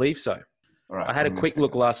 I believe so. All right, I had a quick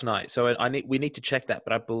look last night, so we need to check that,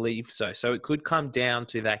 but I believe so. So it could come down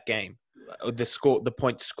to that game, the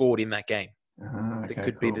points scored in that game. Okay, that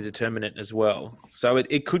could be the determinant as well. So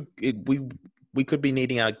we could be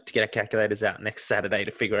needing to get our calculators out next Saturday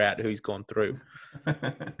to figure out who's gone through.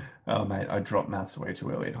 Oh, mate, I dropped maths way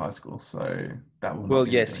too early at high school, so that will. Well,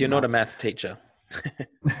 yes, you're not a math teacher.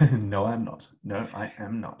 No, I'm not. No, I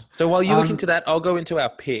am not. So while you look into that, I'll go into our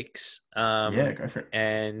picks. Yeah, go for it.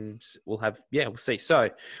 And we'll see. So,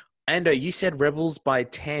 Ando, you said Rebels by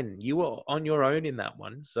 10. You were on your own in that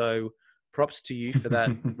one. So props to you for that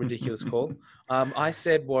ridiculous call. I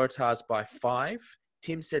said Waratahs by 5.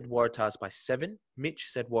 Tim said Waratahs by 7. Mitch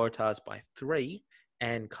said Waratahs by 3.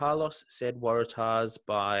 And Carlos said Waratahs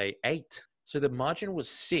by 8. So the margin was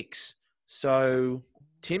 6. So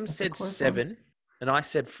Tim said 7. And I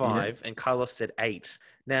said 5, and Carlos said 8.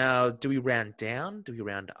 Now, do we round down? Do we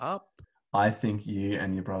round up? I think you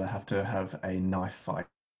and your brother have to have a knife fight.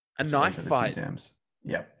 A knife fight?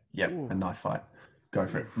 Yep, Ooh. A knife fight. Go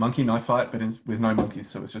for it. Monkey knife fight, but with no monkeys,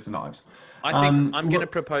 so it's just the knives. I think I'm going to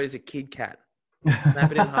propose a Kit Kat.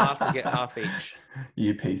 Snap it in half and get half each.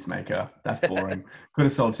 You peacemaker. That's boring. Could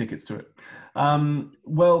have sold tickets to it.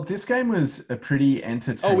 Well, this game was a pretty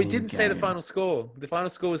entertaining we didn't say the final score. The final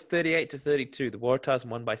score was 38-32. The Waratahs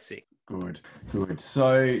won by 6. Good.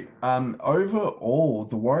 So overall,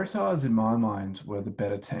 the Waratahs, in my mind, were the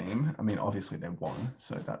better team. I mean, obviously they won,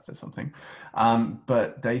 so that says something.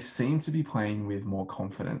 But they seem to be playing with more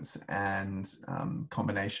confidence and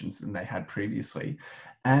combinations than they had previously.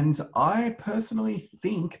 And I personally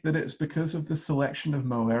think that it's because of the selection of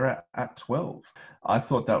Moera at 12. I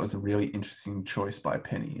thought that was a really interesting choice by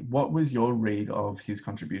Penny. What was your read of his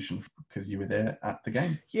contribution, because you were there at the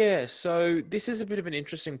game? Yeah, so this is a bit of an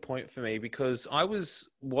interesting point for me because I was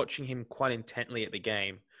watching him quite intently at the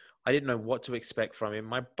game. I didn't know what to expect from him.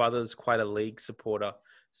 My brother's quite a league supporter,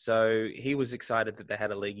 so he was excited that they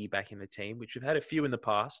had a leaguey back in the team, which we've had a few in the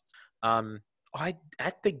past.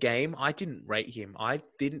 At the game, I didn't rate him. I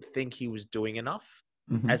didn't think he was doing enough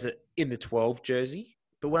in the 12 jersey.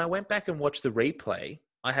 But when I went back and watched the replay,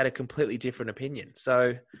 I had a completely different opinion.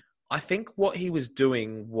 So I think what he was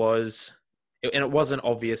doing was, and it wasn't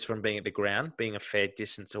obvious from being at the ground, being a fair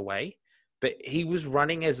distance away, but he was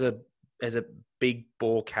running as a big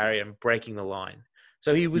ball carrier and breaking the line.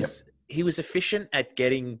 So he was efficient at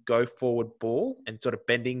getting go forward ball and sort of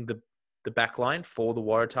bending the back line for the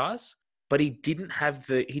Waratahs. But he didn't have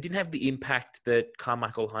the impact that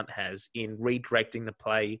Carmichael Hunt has in redirecting the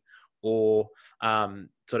play or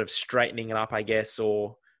sort of straightening it up, I guess,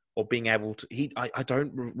 or being able to. I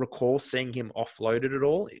don't recall seeing him offloaded at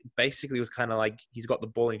all. It basically was kind of like he's got the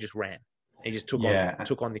ball and he just ran. He just took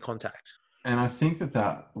on the contact. And I think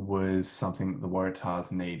that was something that the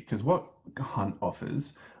Waratahs need, because what Hunt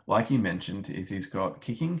offers, like you mentioned, is he's got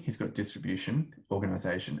kicking, he's got distribution,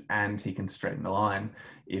 organisation, and he can straighten the line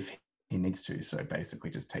if he needs to. So basically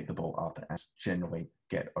just take the ball up and generally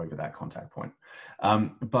get over that contact point.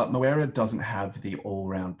 But Moera doesn't have the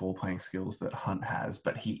all-round ball-playing skills that Hunt has,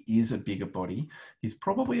 but he is a bigger body. He's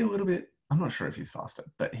probably a little bit, I'm not sure if he's faster,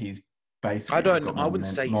 but he's basically I wouldn't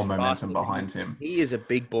say he's more momentum faster, behind him. He is a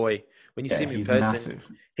big boy. When you see him in person, massive.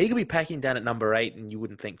 He could be packing down at number 8 and you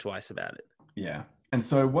wouldn't think twice about it. Yeah. And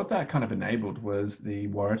so what that kind of enabled was the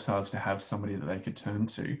Waratahs to have somebody that they could turn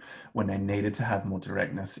to when they needed to have more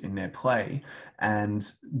directness in their play. And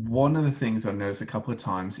one of the things I've noticed a couple of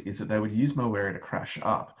times is that they would use Moera to crash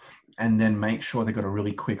up and then make sure they got a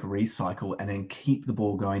really quick recycle and then keep the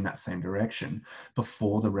ball going that same direction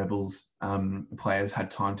before the Rebels players had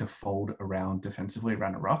time to fold around defensively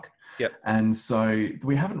around a ruck. Yep. And so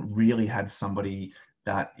we haven't really had somebody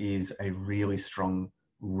that is a really strong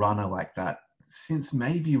runner like that since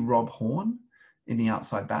maybe Rob Horn. in the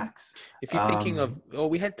outside backs. If you're thinking of,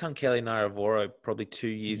 we had Tunkeli Naravoro probably 2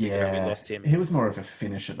 years ago. We Yeah, lost him. he was more of a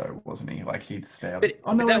finisher though, wasn't he? Like he'd stay up. But,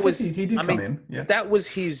 Oh no, but I that guess was, he did come in. Yeah, that was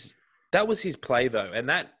his play though, and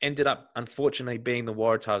that ended up unfortunately being the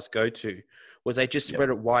Waratahs' go-to. Was they just spread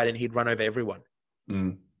it wide and he'd run over everyone.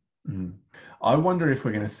 I wonder if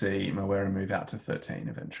we're going to see Moera move out to 13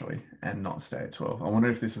 eventually and not stay at 12. I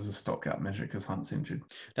wonder if this is a stopgap measure because Hunt's injured.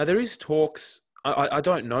 Now there is talks. I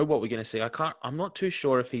don't know what we're going to see. I'm not too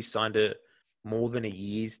sure if he's signed a more than a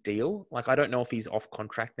year's deal. Like I don't know if he's off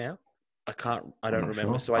contract now. I don't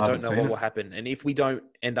remember. Sure. So I don't know what will happen. And if we don't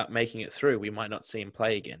end up making it through, we might not see him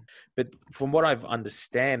play again. But from what I've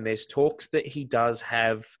understand, there's talks that he does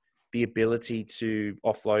have the ability to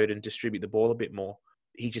offload and distribute the ball a bit more.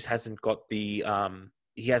 He just hasn't got he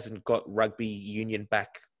hasn't got rugby union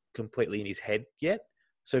back completely in his head yet.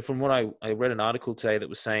 So from what I read an article today that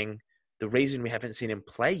was saying the reason we haven't seen him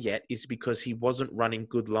play yet is because he wasn't running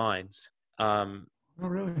good lines. Oh,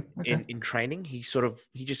 really? Okay. In training, he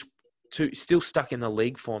just still stuck in the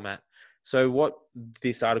league format. So what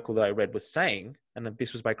this article that I read was saying, and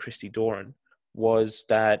this was by Christy Doran, was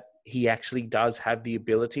that he actually does have the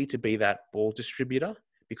ability to be that ball distributor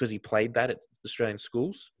because he played that at Australian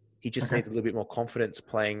schools. He just needs a little bit more confidence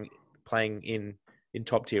playing in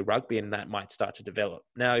top tier rugby, and that might start to develop.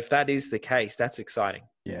 Now, if that is the case, that's exciting.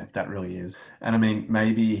 Yeah, that really is. And I mean,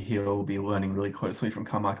 maybe he'll be learning really closely from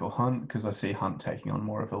Carmichael Hunt because I see Hunt taking on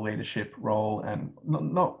more of a leadership role and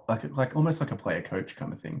not like almost like a player coach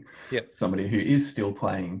kind of thing. Yeah. Somebody who is still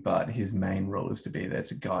playing, but his main role is to be there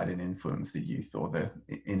to guide and influence the youth or the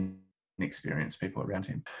inexperienced people around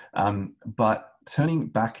him. But turning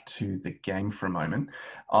back to the game for a moment,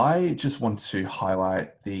 I just want to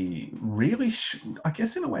highlight the really, I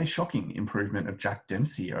guess in a way, shocking improvement of Jack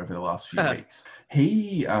Dempsey over the last few weeks.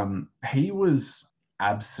 He was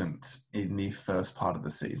absent in the first part of the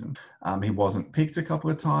season. He wasn't picked a couple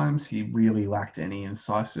of times. He really lacked any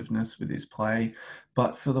incisiveness with his play.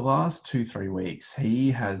 But for the last 2-3 weeks, he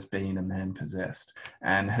has been a man possessed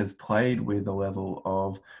and has played with a level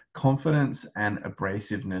of confidence and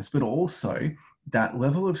abrasiveness, but also that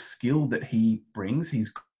level of skill that he brings.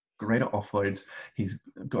 He's great at offloads. He's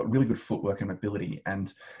got really good footwork and ability.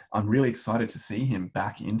 And I'm really excited to see him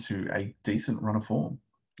back into a decent run of form.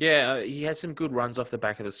 Yeah, he had some good runs off the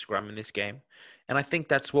back of the scrum in this game. And I think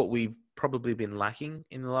that's what we've probably been lacking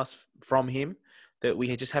in the last from him, that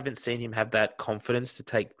we just haven't seen him have that confidence to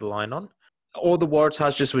take the line on. Or the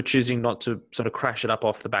Waratahs just were choosing not to sort of crash it up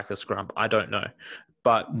off the back of the scrum. I don't know.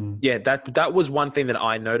 But yeah, that was one thing that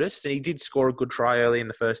I noticed. And he did score a good try early in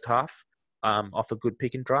the first half off a good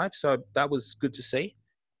pick and drive. So that was good to see.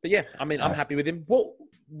 But yeah, I mean, I'm happy with him. What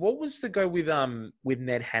was the go with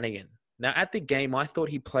Ned Hannigan? Now, at the game, I thought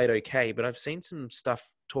he played okay, but I've seen some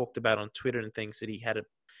stuff talked about on Twitter and things that he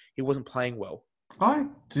wasn't playing well. I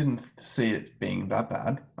didn't see it being that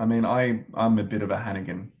bad. I mean, I'm a bit of a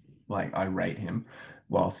Hannigan, like I rate him,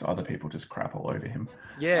 whilst other people just crap all over him.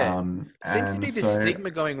 Yeah, seems to be this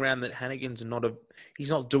stigma going around that Hannigan's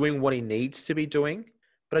he's not doing what he needs to be doing,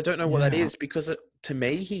 but I don't know what that is because to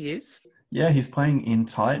me he is. Yeah, he's playing in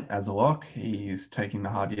tight as a lock. He's taking the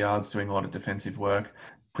hard yards, doing a lot of defensive work.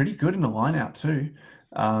 Pretty good in the line out too.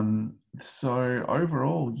 So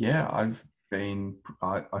overall, yeah, I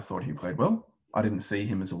thought he played well. I didn't see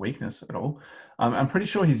him as a weakness at all. I'm pretty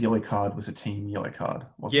sure his yellow card was a team yellow card,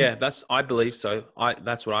 wasn't it? I believe so.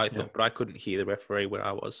 That's what I thought, but I couldn't hear the referee where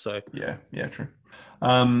I was. So yeah, true.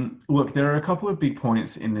 Look, there are a couple of big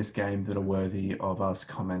points in this game that are worthy of us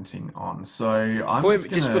commenting on. So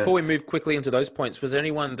before we move quickly into those points, was there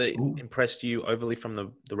anyone that impressed you overly from the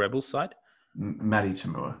Rebels side? Matty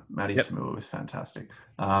Tamua. Tamua was fantastic.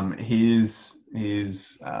 His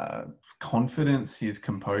confidence, his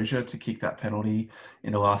composure to kick that penalty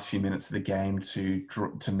in the last few minutes of the game to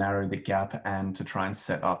narrow the gap and to try and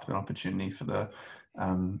set up an opportunity for the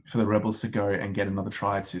Rebels to go and get another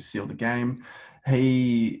try to seal the game.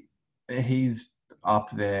 He's up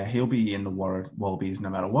there. He'll be in the Wallabies no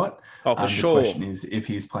matter what. Oh, for sure. The question is if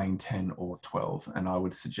he's playing 10 or 12, and I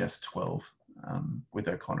would suggest 12 with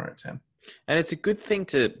O'Connor at 10. And it's a good thing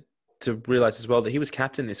to realize as well that he was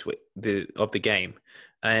captain this week of the game,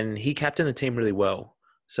 and he captained the team really well.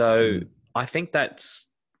 So I think that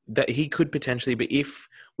he could potentially be, if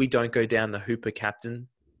we don't go down the Hooper captain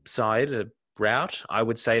side route, I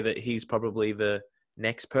would say that he's probably the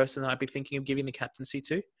next person that I'd be thinking of giving the captaincy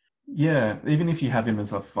to. Yeah, even if you have him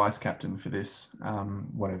as a vice captain for this,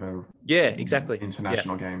 whatever. Yeah, exactly.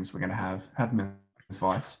 International games we're going to have him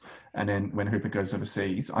vice. And then when Hooper goes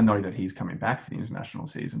overseas, I know that he's coming back for the international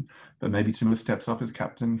season, but maybe Toomua steps up as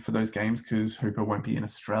captain for those games because Hooper won't be in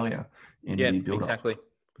Australia in the build-up. Exactly.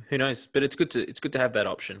 Who knows? But it's good to have that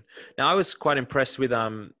option. Now, I was quite impressed with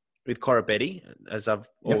Koroibete, as I've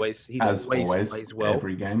always. He's always plays well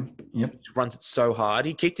every game. Yep, he runs it so hard.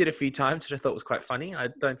 He kicked it a few times, which I thought was quite funny. I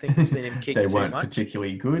don't think we've seen him kick they too weren't much.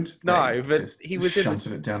 Particularly good. No, but he was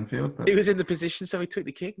shunted it downfield. But... He was in the position, so he took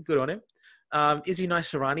the kick. Good on him. Izzy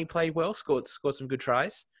Naisarani played well, scored some good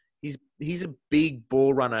tries. He's a big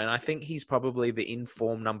ball runner, and I think he's probably the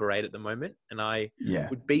in-form number 8 at the moment. And I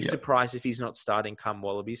would be surprised if he's not starting come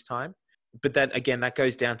Wallabies time. But that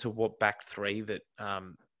goes down to what back 3 that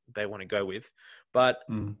they want to go with. But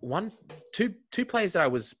two players that I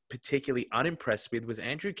was particularly unimpressed with was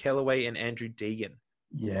Andrew Kellaway and Andrew Deegan.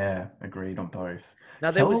 Yeah, agreed on both.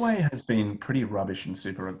 Now, Kellaway has been pretty rubbish in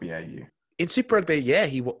Super Rugby AU. In Super Rugby, yeah,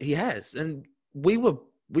 he has. And we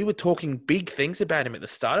were talking big things about him at the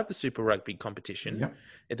start of the Super Rugby competition.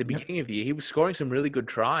 At the beginning of the year. He was scoring some really good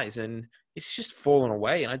tries, and it's just fallen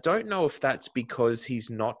away. And I don't know if that's because he's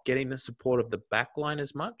not getting the support of the back line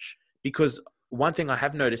as much. Because one thing I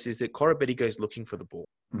have noticed is that Koroibete goes looking for the ball.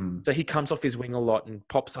 So he comes off his wing a lot and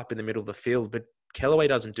pops up in the middle of the field, but Kellaway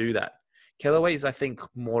doesn't do that. Kellaway is, I think,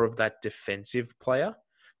 more of that defensive player.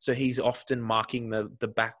 So he's often marking the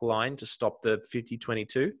back line to stop the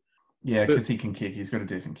 50-22. Yeah, because he can kick. He's got a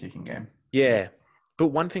decent kicking game. Yeah. But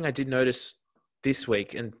one thing I did notice this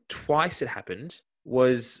week, and twice it happened,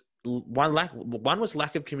 was one was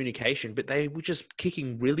lack of communication, but they were just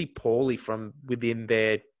kicking really poorly from within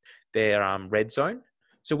their red zone.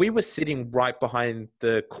 So we were sitting right behind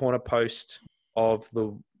the corner post of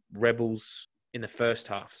the Rebels in the first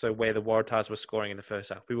half. So where the Waratahs were scoring in the first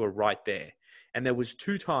half, we were right there. And there was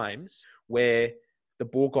 2 times where the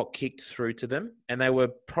ball got kicked through to them, and they were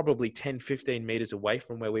probably 10, 15 meters away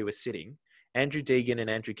from where we were sitting. Andrew Deegan and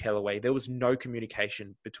Andrew Kellaway, there was no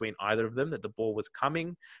communication between either of them that the ball was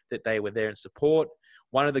coming, that they were there in support.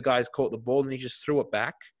 One of the guys caught the ball and he just threw it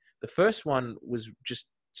back. The first one was just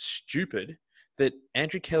stupid, that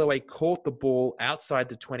Andrew Kellaway caught the ball outside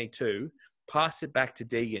the 22, passed it back to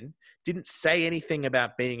Deegan, didn't say anything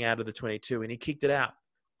about being out of the 22, and he kicked it out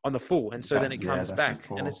on the full. And so then it comes back.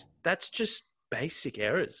 And that's just basic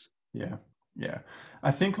errors. Yeah.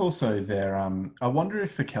 I think also I wonder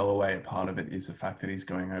if for Kellaway, a part of it is the fact that he's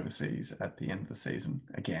going overseas at the end of the season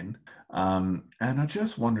again. And I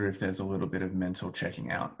just wonder if there's a little bit of mental checking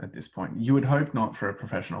out at this point. You would hope not for a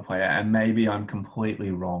professional player, and maybe I'm completely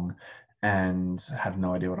wrong and have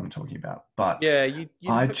no idea what I'm talking about. But yeah,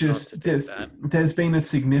 there's been a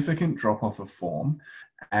significant drop off of form,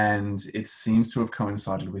 and it seems to have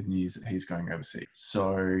coincided with news that he's going overseas.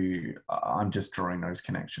 So I'm just drawing those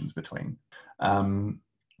connections between.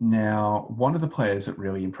 Now, one of the players that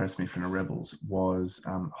really impressed me from the Rebels was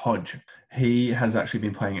Hodge. He has actually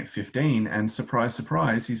been playing at 15, and surprise,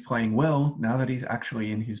 surprise, he's playing well now that he's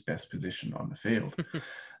actually in his best position on the field.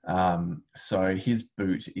 So his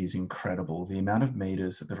boot is incredible. The amount of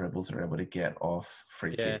meters that the Rebels are able to get off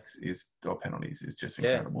free kicks or penalties is just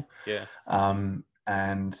incredible.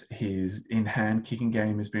 And his in-hand kicking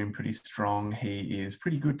game has been pretty strong. He is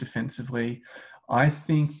pretty good defensively. I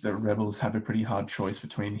think the Rebels have a pretty hard choice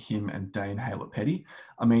between him and Dane Haylett-Petty.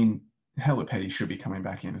 I mean, Haylett-Petty should be coming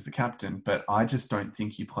back in as the captain, but I just don't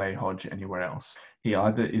think you play Hodge anywhere else. He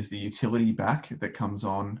either is the utility back that comes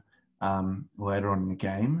on later on in the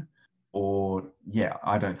game, or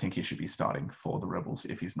I don't think he should be starting for the Rebels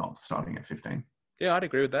if he's not starting at 15. Yeah, I'd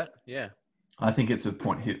agree with that. Yeah. I think it's a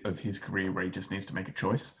point of his career where he just needs to make a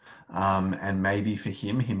choice. And maybe for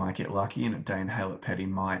him, he might get lucky and Dane Haylett-Petty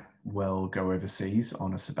might well go overseas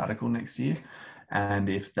on a sabbatical next year. And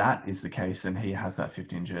if that is the case, then he has that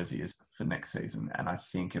 15 jersey for next season. And I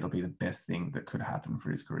think it'll be the best thing that could happen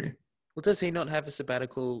for his career. Well, does he not have a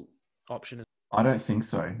sabbatical option? I don't think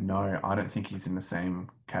so. No, I don't think he's in the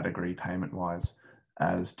same category payment-wise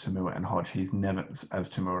as Toomua and Hodge. He's never, as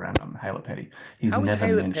Toomua and Haylett-Petty. He's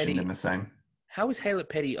never mentioned in the same. How is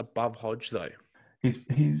Haylett-Petty above Hodge, though?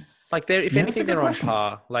 He's like, if anything, they're on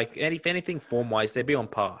par. Like, if anything, form-wise, they'd be on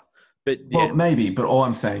par. But maybe. But all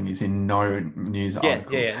I'm saying is, in no news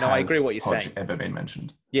articles, no, I agree what you're Hodge saying. Ever been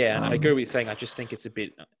mentioned? Yeah, and I agree what you're saying. I just think it's a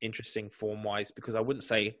bit interesting form-wise because I wouldn't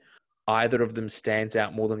say either of them stands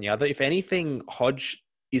out more than the other. If anything, Hodge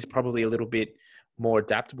is probably a little bit more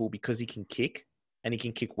adaptable because he can kick and he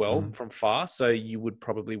can kick well from far. So you would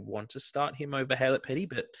probably want to start him over Haylett-Petty.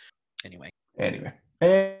 But anyway.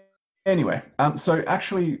 So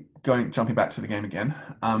actually, jumping back to the game again,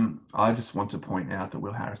 I just want to point out that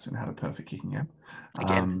Will Harrison had a perfect kicking game.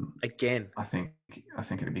 Again. I think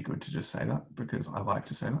it'd be good to just say that because I like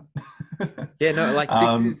to say that. Yeah, no, like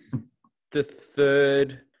this is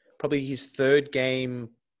probably his third game.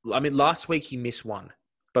 I mean, last week he missed one,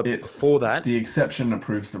 but before that, the exception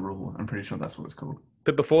proves the rule. I'm pretty sure that's what it's called.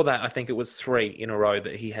 But before that, I think it was 3 in a row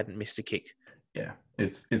that he hadn't missed a kick. Yeah,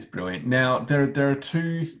 it's brilliant. Now there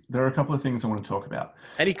are a couple of things I want to talk about.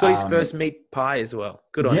 And he got his first meat pie as well.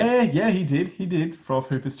 Good on him. Yeah, he did for off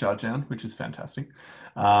Hooper's charge down, which is fantastic.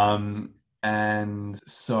 And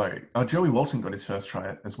so, Joey Walton got his first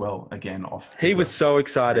try as well, again off. He was so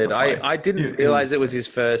excited. I didn't realize it was his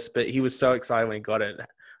first, but he was so excited when he got it. I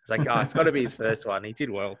was like, it's got to be his first one. He did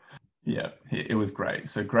well. Yeah, it was great.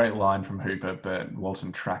 So great line from Hooper, but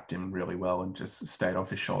Walton tracked him really well and just stayed off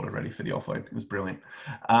his shoulder ready for the offload. It was brilliant.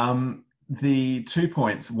 The 2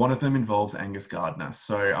 points, one of them involves Angus Gardner.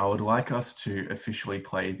 So I would like us to officially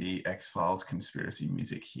play the X-Files conspiracy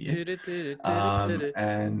music here.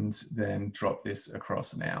 And then drop this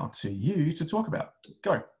across now to you to talk about.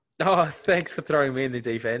 Go. Oh, thanks for throwing me in the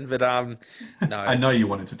deep end. But no. I know you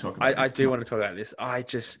wanted to talk about this. I do want to talk about this.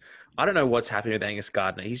 I don't know what's happening with Angus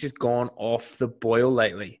Gardner. He's just gone off the boil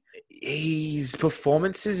lately. His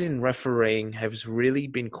performances in refereeing have really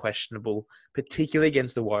been questionable, particularly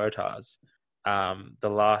against the Waratahs.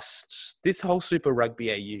 This whole Super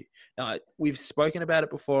Rugby AU. Now, we've spoken about it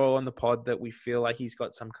before on the pod that we feel like he's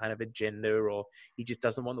got some kind of agenda or he just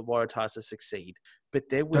doesn't want the Waratahs to succeed. But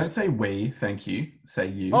there was... Don't say we, thank you. Say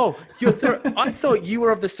you. Oh, I thought you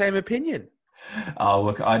were of the same opinion. Oh,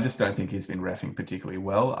 look, I just don't think he's been reffing particularly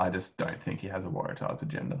well. I just don't think he has a Waratahs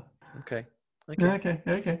agenda. Okay.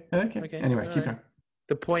 Anyway, keep going.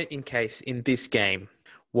 The point in this game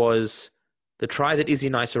was the try that Izzy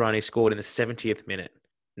Naisarani scored in the 70th minute.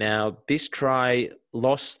 Now, this try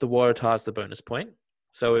lost the Waratahs the bonus point.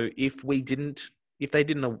 So if they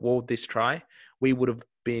didn't award this try, we would have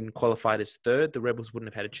been qualified as third. The Rebels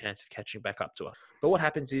wouldn't have had a chance of catching back up to us. But what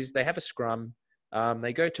happens is they have a scrum.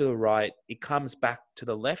 They go to the right. It comes back to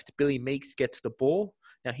the left. Billy Meakes gets the ball.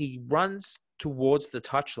 Now, he runs towards the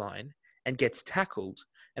touchline and gets tackled.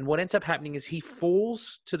 And what ends up happening is he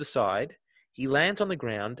falls to the side. He lands on the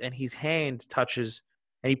ground and his hand touches,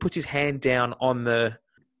 and he puts his hand down on the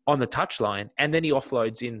touchline, and then he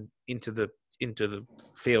offloads into the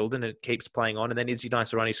field, and it keeps playing on. And then Izzy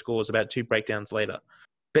Naisarani scores about 2 breakdowns later.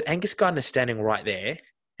 But Angus Gardner's standing right there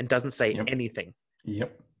and doesn't say anything.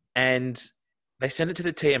 Yep. And they send it to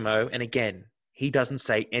the TMO, and again, he doesn't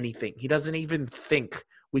say anything. He doesn't even think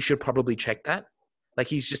we should probably check that. Like,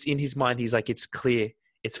 he's just in his mind, he's like, it's clear,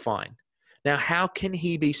 it's fine. Now, how can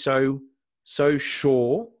he be so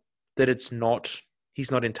sure that he's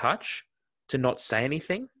not in touch to not say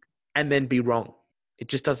anything and then be wrong? It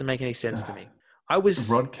just doesn't make any sense to me.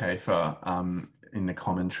 Rod Kafer in the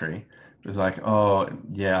commentary was like, oh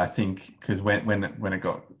yeah, I think because when it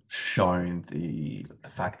got shown the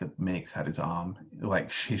fact that Meakes had his arm, like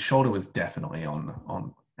his shoulder was definitely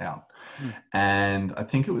on out, and I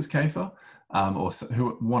think it was Kafer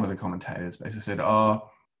one of the commentators basically said, oh,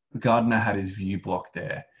 Gardner had his view blocked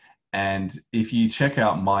there. And if you check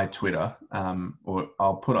out my Twitter, or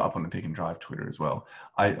I'll put it up on the Pick and Drive Twitter as well,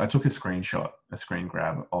 I took a screen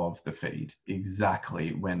grab of the feed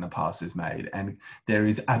exactly when the pass is made. And there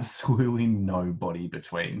is absolutely nobody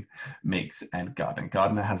between Meakes and Gardner.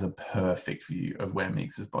 Gardner has a perfect view of where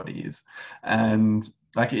Meakes' body is. And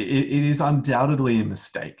like it is undoubtedly a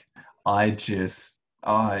mistake.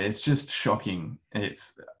 It's just shocking.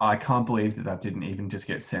 I can't believe that didn't even just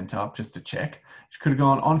get sent up just to check. It could have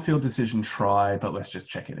gone on-field decision try, but let's just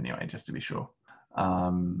check it anyway, just to be sure.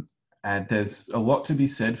 And there's a lot to be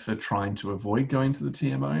said for trying to avoid going to the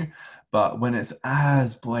TMO, but when it's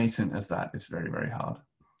as blatant as that, it's very, very hard.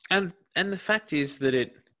 And the fact is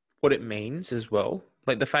that what it means as well,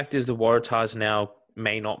 like the fact is the Waratahs now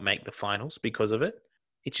may not make the finals because of it.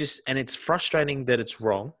 It's frustrating that it's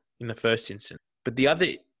wrong in the first instance. But the other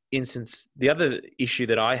issue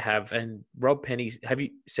that I have, and Rob Penny, have you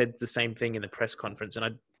said the same thing in the press conference?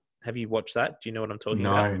 And have you watched that? Do you know what I'm talking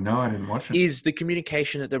about? No, I didn't watch it. Is the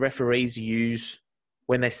communication that the referees use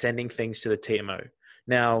when they're sending things to the TMO.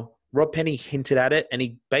 Now, Rob Penny hinted at it, and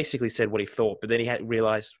he basically said what he thought, but then he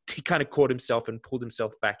realized he kind of caught himself and pulled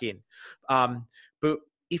himself back in. But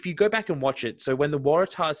if you go back and watch it, so when the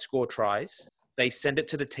Waratahs score tries, they send it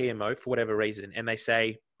to the TMO for whatever reason, and they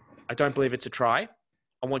say, I don't believe it's a try.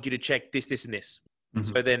 I want you to check this, this, and this. Mm-hmm.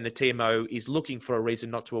 So then the TMO is looking for a reason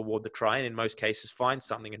not to award the try, and in most cases finds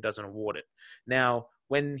something and doesn't award it. Now,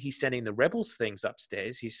 when he's sending the Rebels things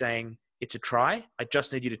upstairs, he's saying, it's a try. I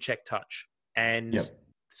just need you to check touch. And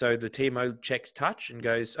So the TMO checks touch and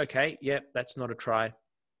goes, okay, yep, that's not a try.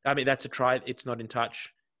 I mean, that's a try. It's not in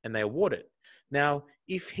touch, and they award it. Now,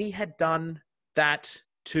 if he had done that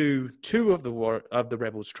to two of the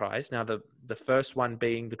Rebels tries, now the first one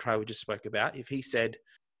being the try we just spoke about, if he said,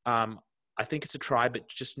 I think it's a try, but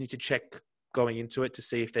just need to check going into it to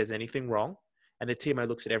see if there's anything wrong, and the TMO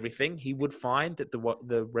looks at everything, he would find that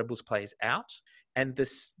the Rebels play is out. And the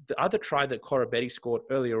other try that Corabetti scored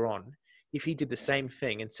earlier on, if he did the same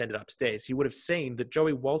thing and sent it upstairs, he would have seen that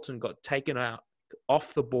Joey Walton got taken out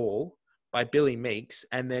off the ball by Billy Meeks,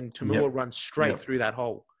 and then Tamua runs straight through that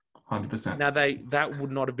hole. 100%. Now, that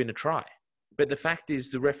would not have been a try. But the fact is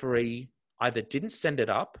the referee either didn't send it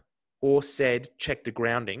up or said check the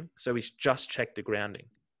grounding. So he's just checked the grounding.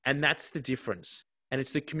 And that's the difference. And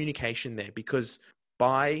it's the communication there, because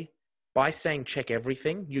by saying check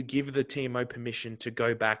everything, you give the TMO permission to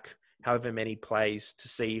go back however many plays to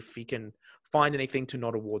see if he can find anything to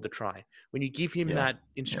not award the try. When you give him that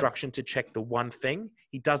instruction to check the one thing,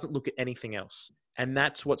 he doesn't look at anything else. And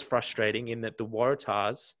that's what's frustrating, in that the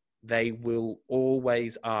Waratahs, they will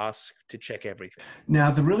always ask to check everything.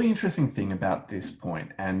 Now, the really interesting thing about this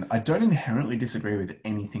point, and I don't inherently disagree with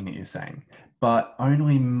anything that you're saying, but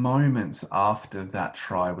only moments after that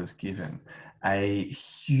try was given, a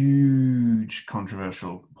huge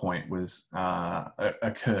controversial point was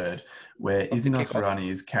occurred where Izzy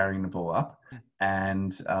Nasrani is carrying the ball up,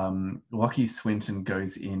 and Lachie Swinton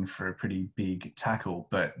goes in for a pretty big tackle,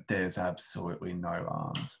 but there's absolutely no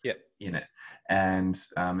arms in it. And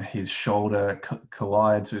his shoulder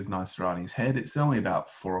collides with Nasrani's head. It's only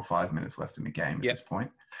about 4 or 5 minutes left in the game at this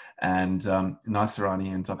point. And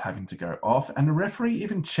Nasrani ends up having to go off, and the referee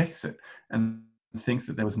even checks it and thinks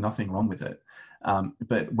that there was nothing wrong with it.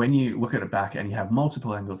 But when you look at it back and you have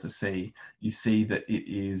multiple angles to see, you see that it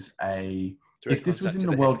is if this was in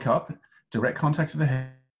the World Cup, direct contact to the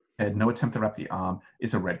head, no attempt to wrap the arm,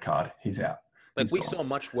 is a red card. He's out. We saw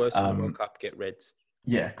much worse in the World Cup get reds.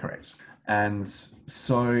 Yeah, correct. And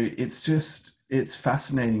so it's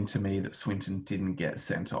fascinating to me that Swinton didn't get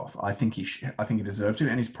sent off. I think he deserved to,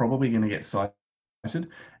 and he's probably going to get cited,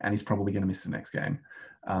 and he's probably going to miss the next game.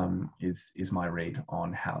 Is my read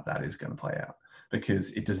on how that is going to play out,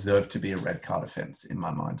 because it deserved to be a red card offence in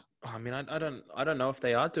my mind. I mean, I don't know if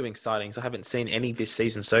they are doing sightings. I haven't seen any this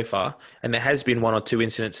season so far, and there has been 1 or 2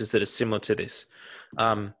 incidences that are similar to this.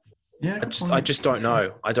 I just don't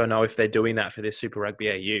know. I don't know if they're doing that for this Super Rugby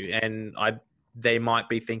AU, and they might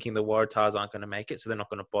be thinking the Waratahs aren't going to make it, so they're not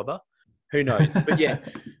going to bother. Who knows? But yeah,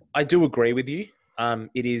 I do agree with you.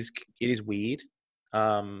 It is weird.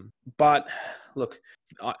 But look,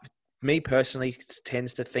 me personally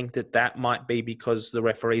tends to think that might be because the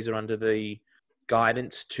referees are under the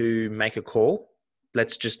guidance to make a call.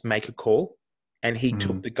 Let's just make a call. And he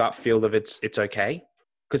took the gut feel of it's okay,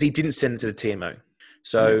 because he didn't send it to the TMO.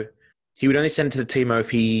 So he would only send it to the TMO if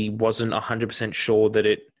he wasn't 100% sure that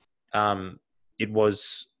it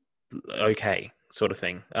was okay, sort of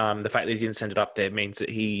thing. The fact that he didn't send it up there means that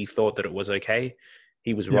he thought that it was okay.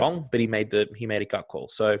 He was wrong, but he made a gut call.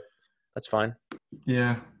 So that's fine.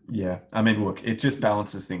 Yeah. I mean, look, it just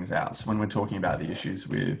balances things out. So when we're talking about the issues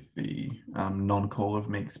with the non-call of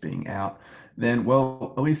Meeks being out, then,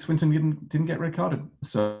 well, at least Swinton didn't get red carded.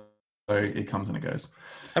 So it comes and it goes.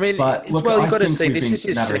 I mean, but look, you've got to say this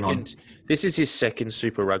is his second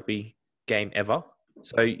Super Rugby game ever.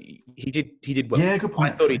 So he did well. Yeah, good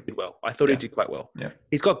point. I thought he did well. I thought he did quite well. Yeah.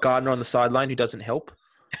 He's got Gardner on the sideline who doesn't help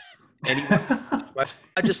anyone.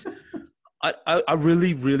 I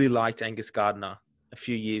really, really liked Angus Gardner a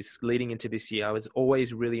few years leading into this year. I was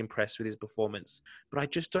always really impressed with his performance, but I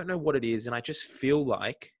just don't know what it is. And I just feel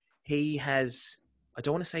like he has, I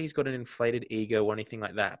don't want to say he's got an inflated ego or anything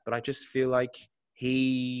like that, but I just feel like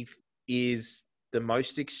he is the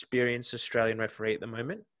most experienced Australian referee at the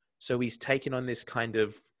moment. So he's taken on this kind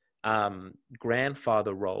of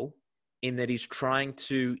grandfather role, in that he's trying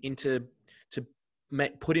to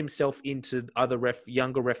put himself into other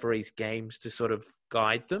younger referees' games to sort of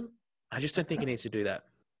guide them. I just don't think he needs to do that.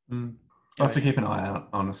 I'll have to keep an eye out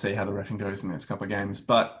on to see how the reffing goes in the next couple of games.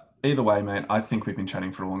 But either way, mate, I think we've been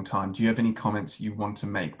chatting for a long time. Do you have any comments you want to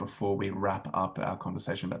make before we wrap up our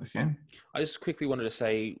conversation about this game? I just quickly wanted to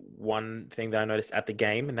say one thing that I noticed at the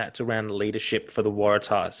game, and that's around leadership for the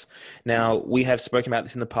Waratahs. Now, we have spoken about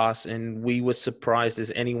this in the past, and we were surprised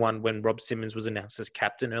as anyone when Rob Simmons was announced as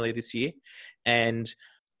captain earlier this year. And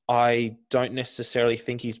I don't necessarily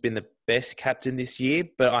think he's been the best captain this year,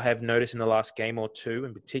 but I have noticed in the last game or two,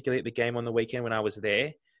 and particularly at the game on the weekend when I was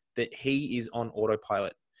there, that he is on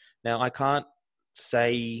autopilot. Now, I can't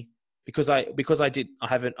say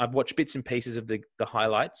I've watched bits and pieces of the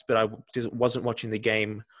highlights, but I just wasn't watching the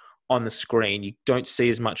game on the screen. You don't see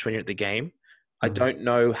as much when you're at the game. I don't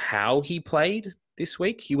know how he played this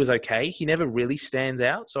week. He was okay. He never really stands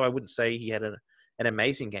out, so I wouldn't say he had an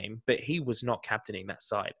amazing game, but he was not captaining that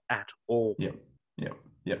side at all.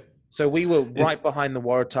 Yeah. So we were right behind the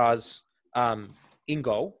Waratahs in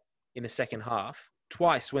goal in the second half.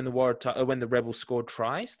 Twice when the Rebels scored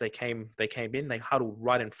tries, they came in, they huddled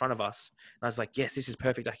right in front of us. And I was like, yes, this is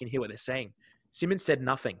perfect. I can hear what they're saying. Simmons said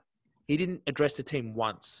nothing. He didn't address the team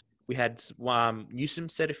once. We had Newsom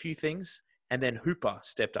said a few things, and then Hooper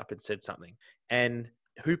stepped up and said something. And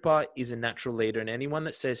Hooper is a natural leader, and anyone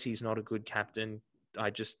that says he's not a good captain, I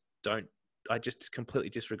just completely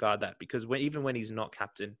disregard that, because even when he's not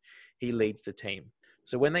captain, he leads the team.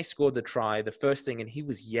 So when they scored the try, the first thing, and he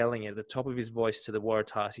was yelling at the top of his voice to the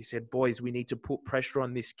Waratahs, he said, boys, we need to put pressure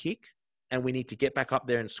on this kick and we need to get back up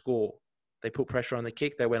there and score. They put pressure on the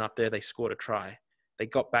kick. They went up there. They scored a try. They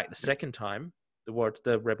got back the second time.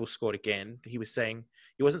 The Rebels scored again. He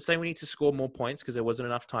wasn't saying we need to score more points because there wasn't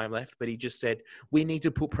enough time left, but he just said, we need to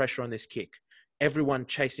put pressure on this kick. Everyone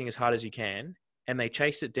chasing as hard as you can. And they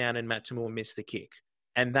chased it down and Matt Toomua missed the kick.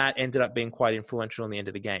 And that ended up being quite influential in the end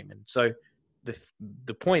of the game. And so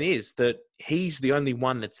the point is that he's the only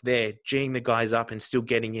one that's there, geeing the guys up and still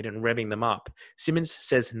getting it and revving them up. Simmons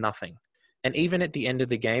says nothing. And even at the end of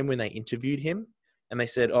the game when they interviewed him and they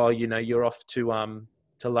said, oh, you're off to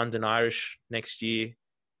London Irish next year.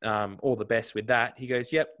 All the best with that. He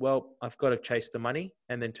goes, yep, well, I've got to chase the money,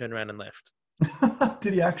 and then turned around and left.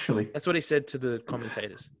 Did he actually? That's what he said to the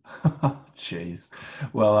commentators. Jeez.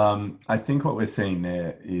 Well, I think what we're seeing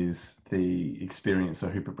there is the experience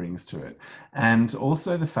that Hooper brings to it. And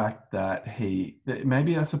also the fact that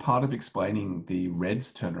maybe that's a part of explaining the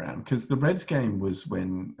Reds turnaround, because the Reds game was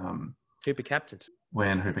when Hooper captained.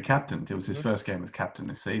 When Hooper captained. It was his first game as captain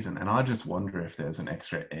this season. And I just wonder if there's an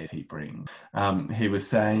extra edge he brings. He was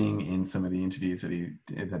saying in some of the interviews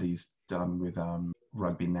that he's done with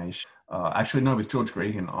Rugby Nation, with George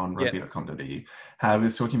Gregan on rugby.com.au, how he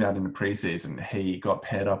was talking about in the preseason, he got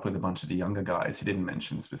paired up with a bunch of the younger guys. He didn't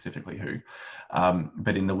mention specifically who,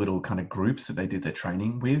 but in the little kind of groups that they did their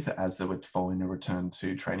training with as they were following a return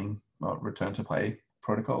to play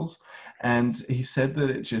protocols. And he said that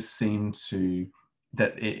it just seemed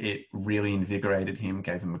that it really invigorated him,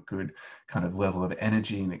 gave him a good kind of level of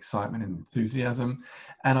energy and excitement and enthusiasm.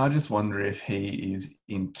 And I just wonder if he is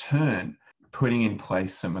in turn putting in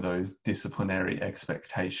place some of those disciplinary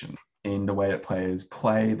expectations in the way that players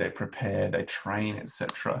play, they prepare, they train,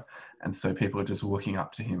 etc. And so people are just looking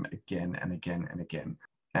up to him again and again and again.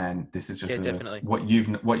 And this is just definitely what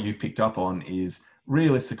you've picked up on is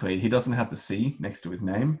realistically, he doesn't have the C next to his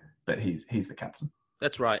name, but he's the captain.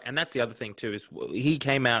 That's right. And that's the other thing too, is he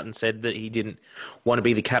came out and said that he didn't want to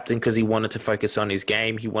be the captain because he wanted to focus on his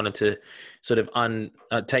game. He wanted to sort of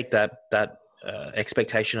take that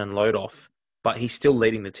expectation and load off, but he's still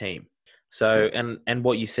leading the team. So, and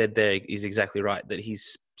what you said there is exactly right, that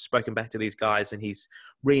he's spoken back to these guys and he's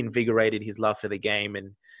reinvigorated his love for the game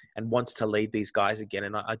and wants to lead these guys again.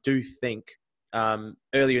 And I do think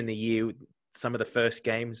earlier in the year, some of the first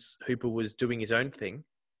games, Hooper was doing his own thing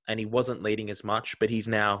and he wasn't leading as much, but he's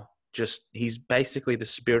now he's basically the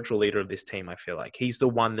spiritual leader of this team. I feel like he's the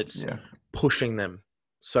one that's pushing them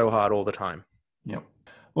so hard all the time. Yep.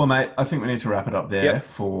 Well, mate, I think we need to wrap it up there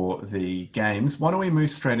for the games. Why don't we move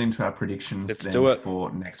straight into our predictions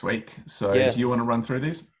for next week? So do you want to run through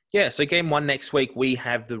these? Yeah, so game one next week, we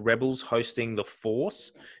have the Rebels hosting the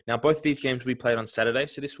Force. Now, both of these games will be played on Saturday,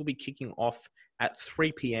 so this will be kicking off at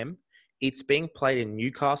 3 p.m. It's being played in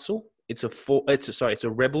Newcastle. It's a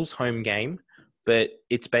Rebels home game, but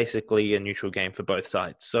it's basically a neutral game for both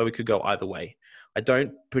sides, so it could go either way. I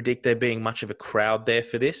don't predict there being much of a crowd there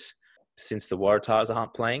for this, since the Waratahs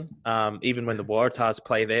aren't playing. Even when the Waratahs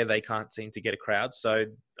play there, they can't seem to get a crowd, so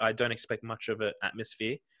I don't expect much of an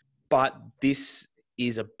atmosphere. But this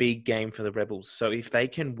is a big game for the Rebels. So if they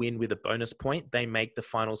can win with a bonus point, they make the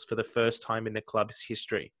finals for the first time in the club's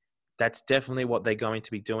history. That's definitely what they're going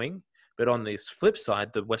to be doing. But on this flip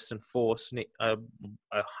side, the Western Force are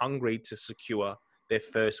hungry to secure their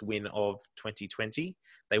first win of 2020.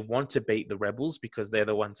 They want to beat the Rebels because they're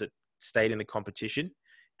the ones that stayed in the competition.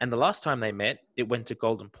 And the last time they met, it went to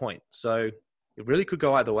Golden Point. So it really could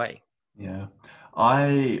go either way. Yeah.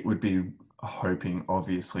 I would be hoping,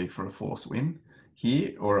 obviously, for a Force win.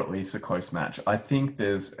 here, or at least a close match. I think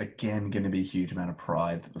there's, again, going to be a huge amount of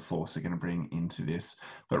pride that the Force are going to bring into this.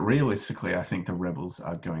 But realistically, I think the Rebels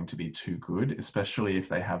are going to be too good, especially if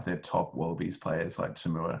they have their top Wallabies players like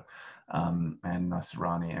Tamua and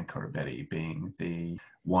Nasrani and Korobetti being the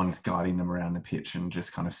ones guiding them around the pitch and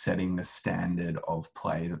just kind of setting the standard of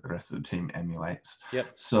play that the rest of the team emulates. Yep.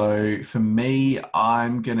 So for me,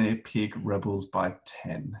 I'm going to pick Rebels by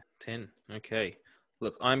 10. 10. Okay.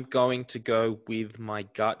 Look, I'm going to go with my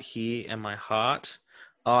gut here and my heart.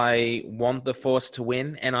 I want the Force to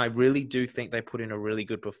win, and I really do think they put in a really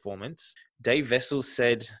good performance. Dave Vessels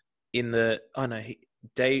said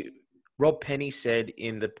Rob Penny said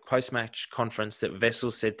in the post-match conference that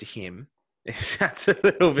Vessels said to him, that's a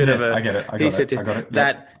little bit of a... I get it. I got it.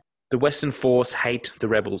 That the Western Force hate the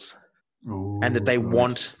Rebels. Ooh, and that they good.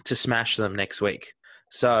 want to smash them next week.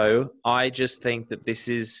 So I just think that this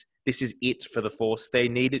is it for the Force. They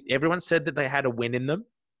needed. Everyone said that they had a win in them.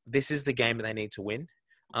 This is the game that they need to win.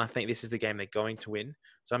 And I think this is the game they're going to win.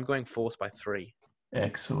 So I'm going Force by 3.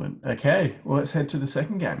 Excellent. Okay, well, let's head to the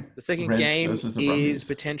second game. The second Reds game versus the is Brumbies.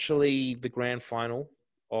 potentially the grand final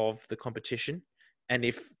of the competition. And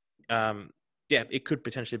if, it could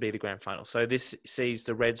potentially be the grand final. So this sees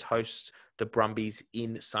the Reds host the Brumbies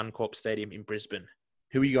in Suncorp Stadium in Brisbane.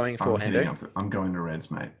 Who are you going for, Hendo? I'm going to Reds,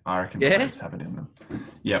 mate. I reckon Yeah? the Reds have it in them.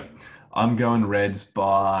 Yep. I'm going Reds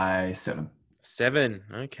by 7. 7.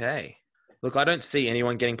 Okay. Look, I don't see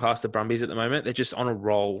anyone getting past the Brumbies at the moment. They're just on a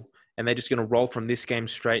roll, and they're just going to roll from this game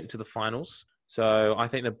straight into the finals. So I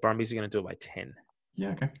think the Brumbies are going to do it by 10. Yeah,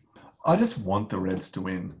 okay. I just want the Reds to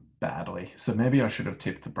win badly. So maybe I should have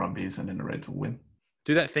tipped the Brumbies and then the Reds will win.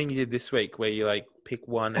 Do that thing you did this week where you pick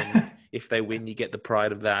one and if they win, you get the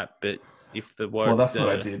pride of that. But if the Well, that's what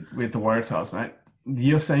I did with the Waratahs, mate.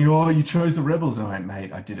 You're saying, you chose the Rebels. And I went,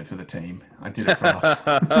 mate, I did it for the team. I did it for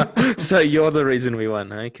us. So you're the reason we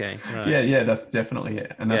won. Okay. Right. Yeah, that's definitely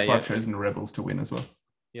it. And that's why I've chosen the Rebels to win as well.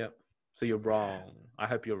 Yep. So you're wrong. I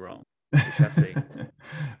hope you're wrong. We shall see.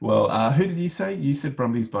 Well, who did you say? You said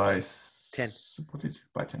Brumbies by 10. What did you?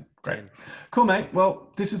 By 10. Great. 10. Cool, mate.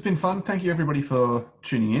 Well, this has been fun. Thank you, everybody, for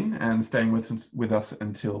tuning in and staying with us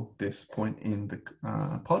until this point in the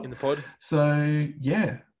pod. In the pod. So,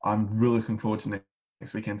 yeah, I'm really looking forward to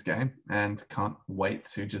next weekend's game and can't wait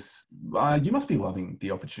to just... you must be loving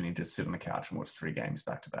the opportunity to sit on the couch and watch 3 games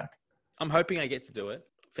back to back. I'm hoping I get to do it.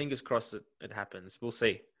 Fingers crossed it happens. We'll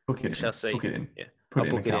see. We shall see. Book it in. Yeah. Put it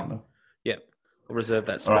in the calendar. Yep. I'll reserve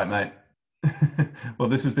that spot. All right, mate. Well,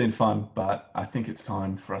 this has been fun, but I think it's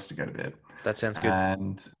time for us to go to bed. That sounds good.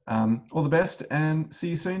 And all the best and see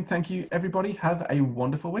you soon. Thank you, everybody. Have a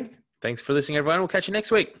wonderful week. Thanks for listening, everyone. We'll catch you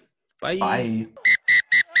next week. Bye. Bye.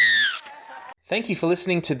 Thank you for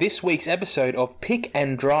listening to this week's episode of Pick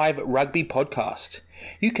and Drive Rugby Podcast.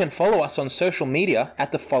 You can follow us on social media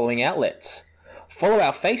at the following outlets. Follow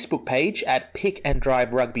our Facebook page at Pick and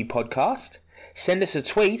Drive Rugby Podcast. Send us a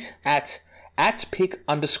tweet at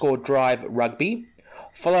pick_drive rugby.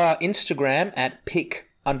 Follow our Instagram at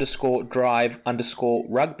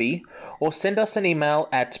pick_drive_rugby, or send us an email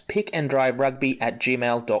at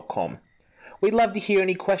pickanddriverugby@gmail.com. We'd love to hear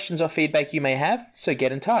any questions or feedback you may have, so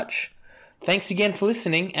get in touch. Thanks again for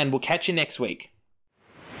listening, and we'll catch you next week.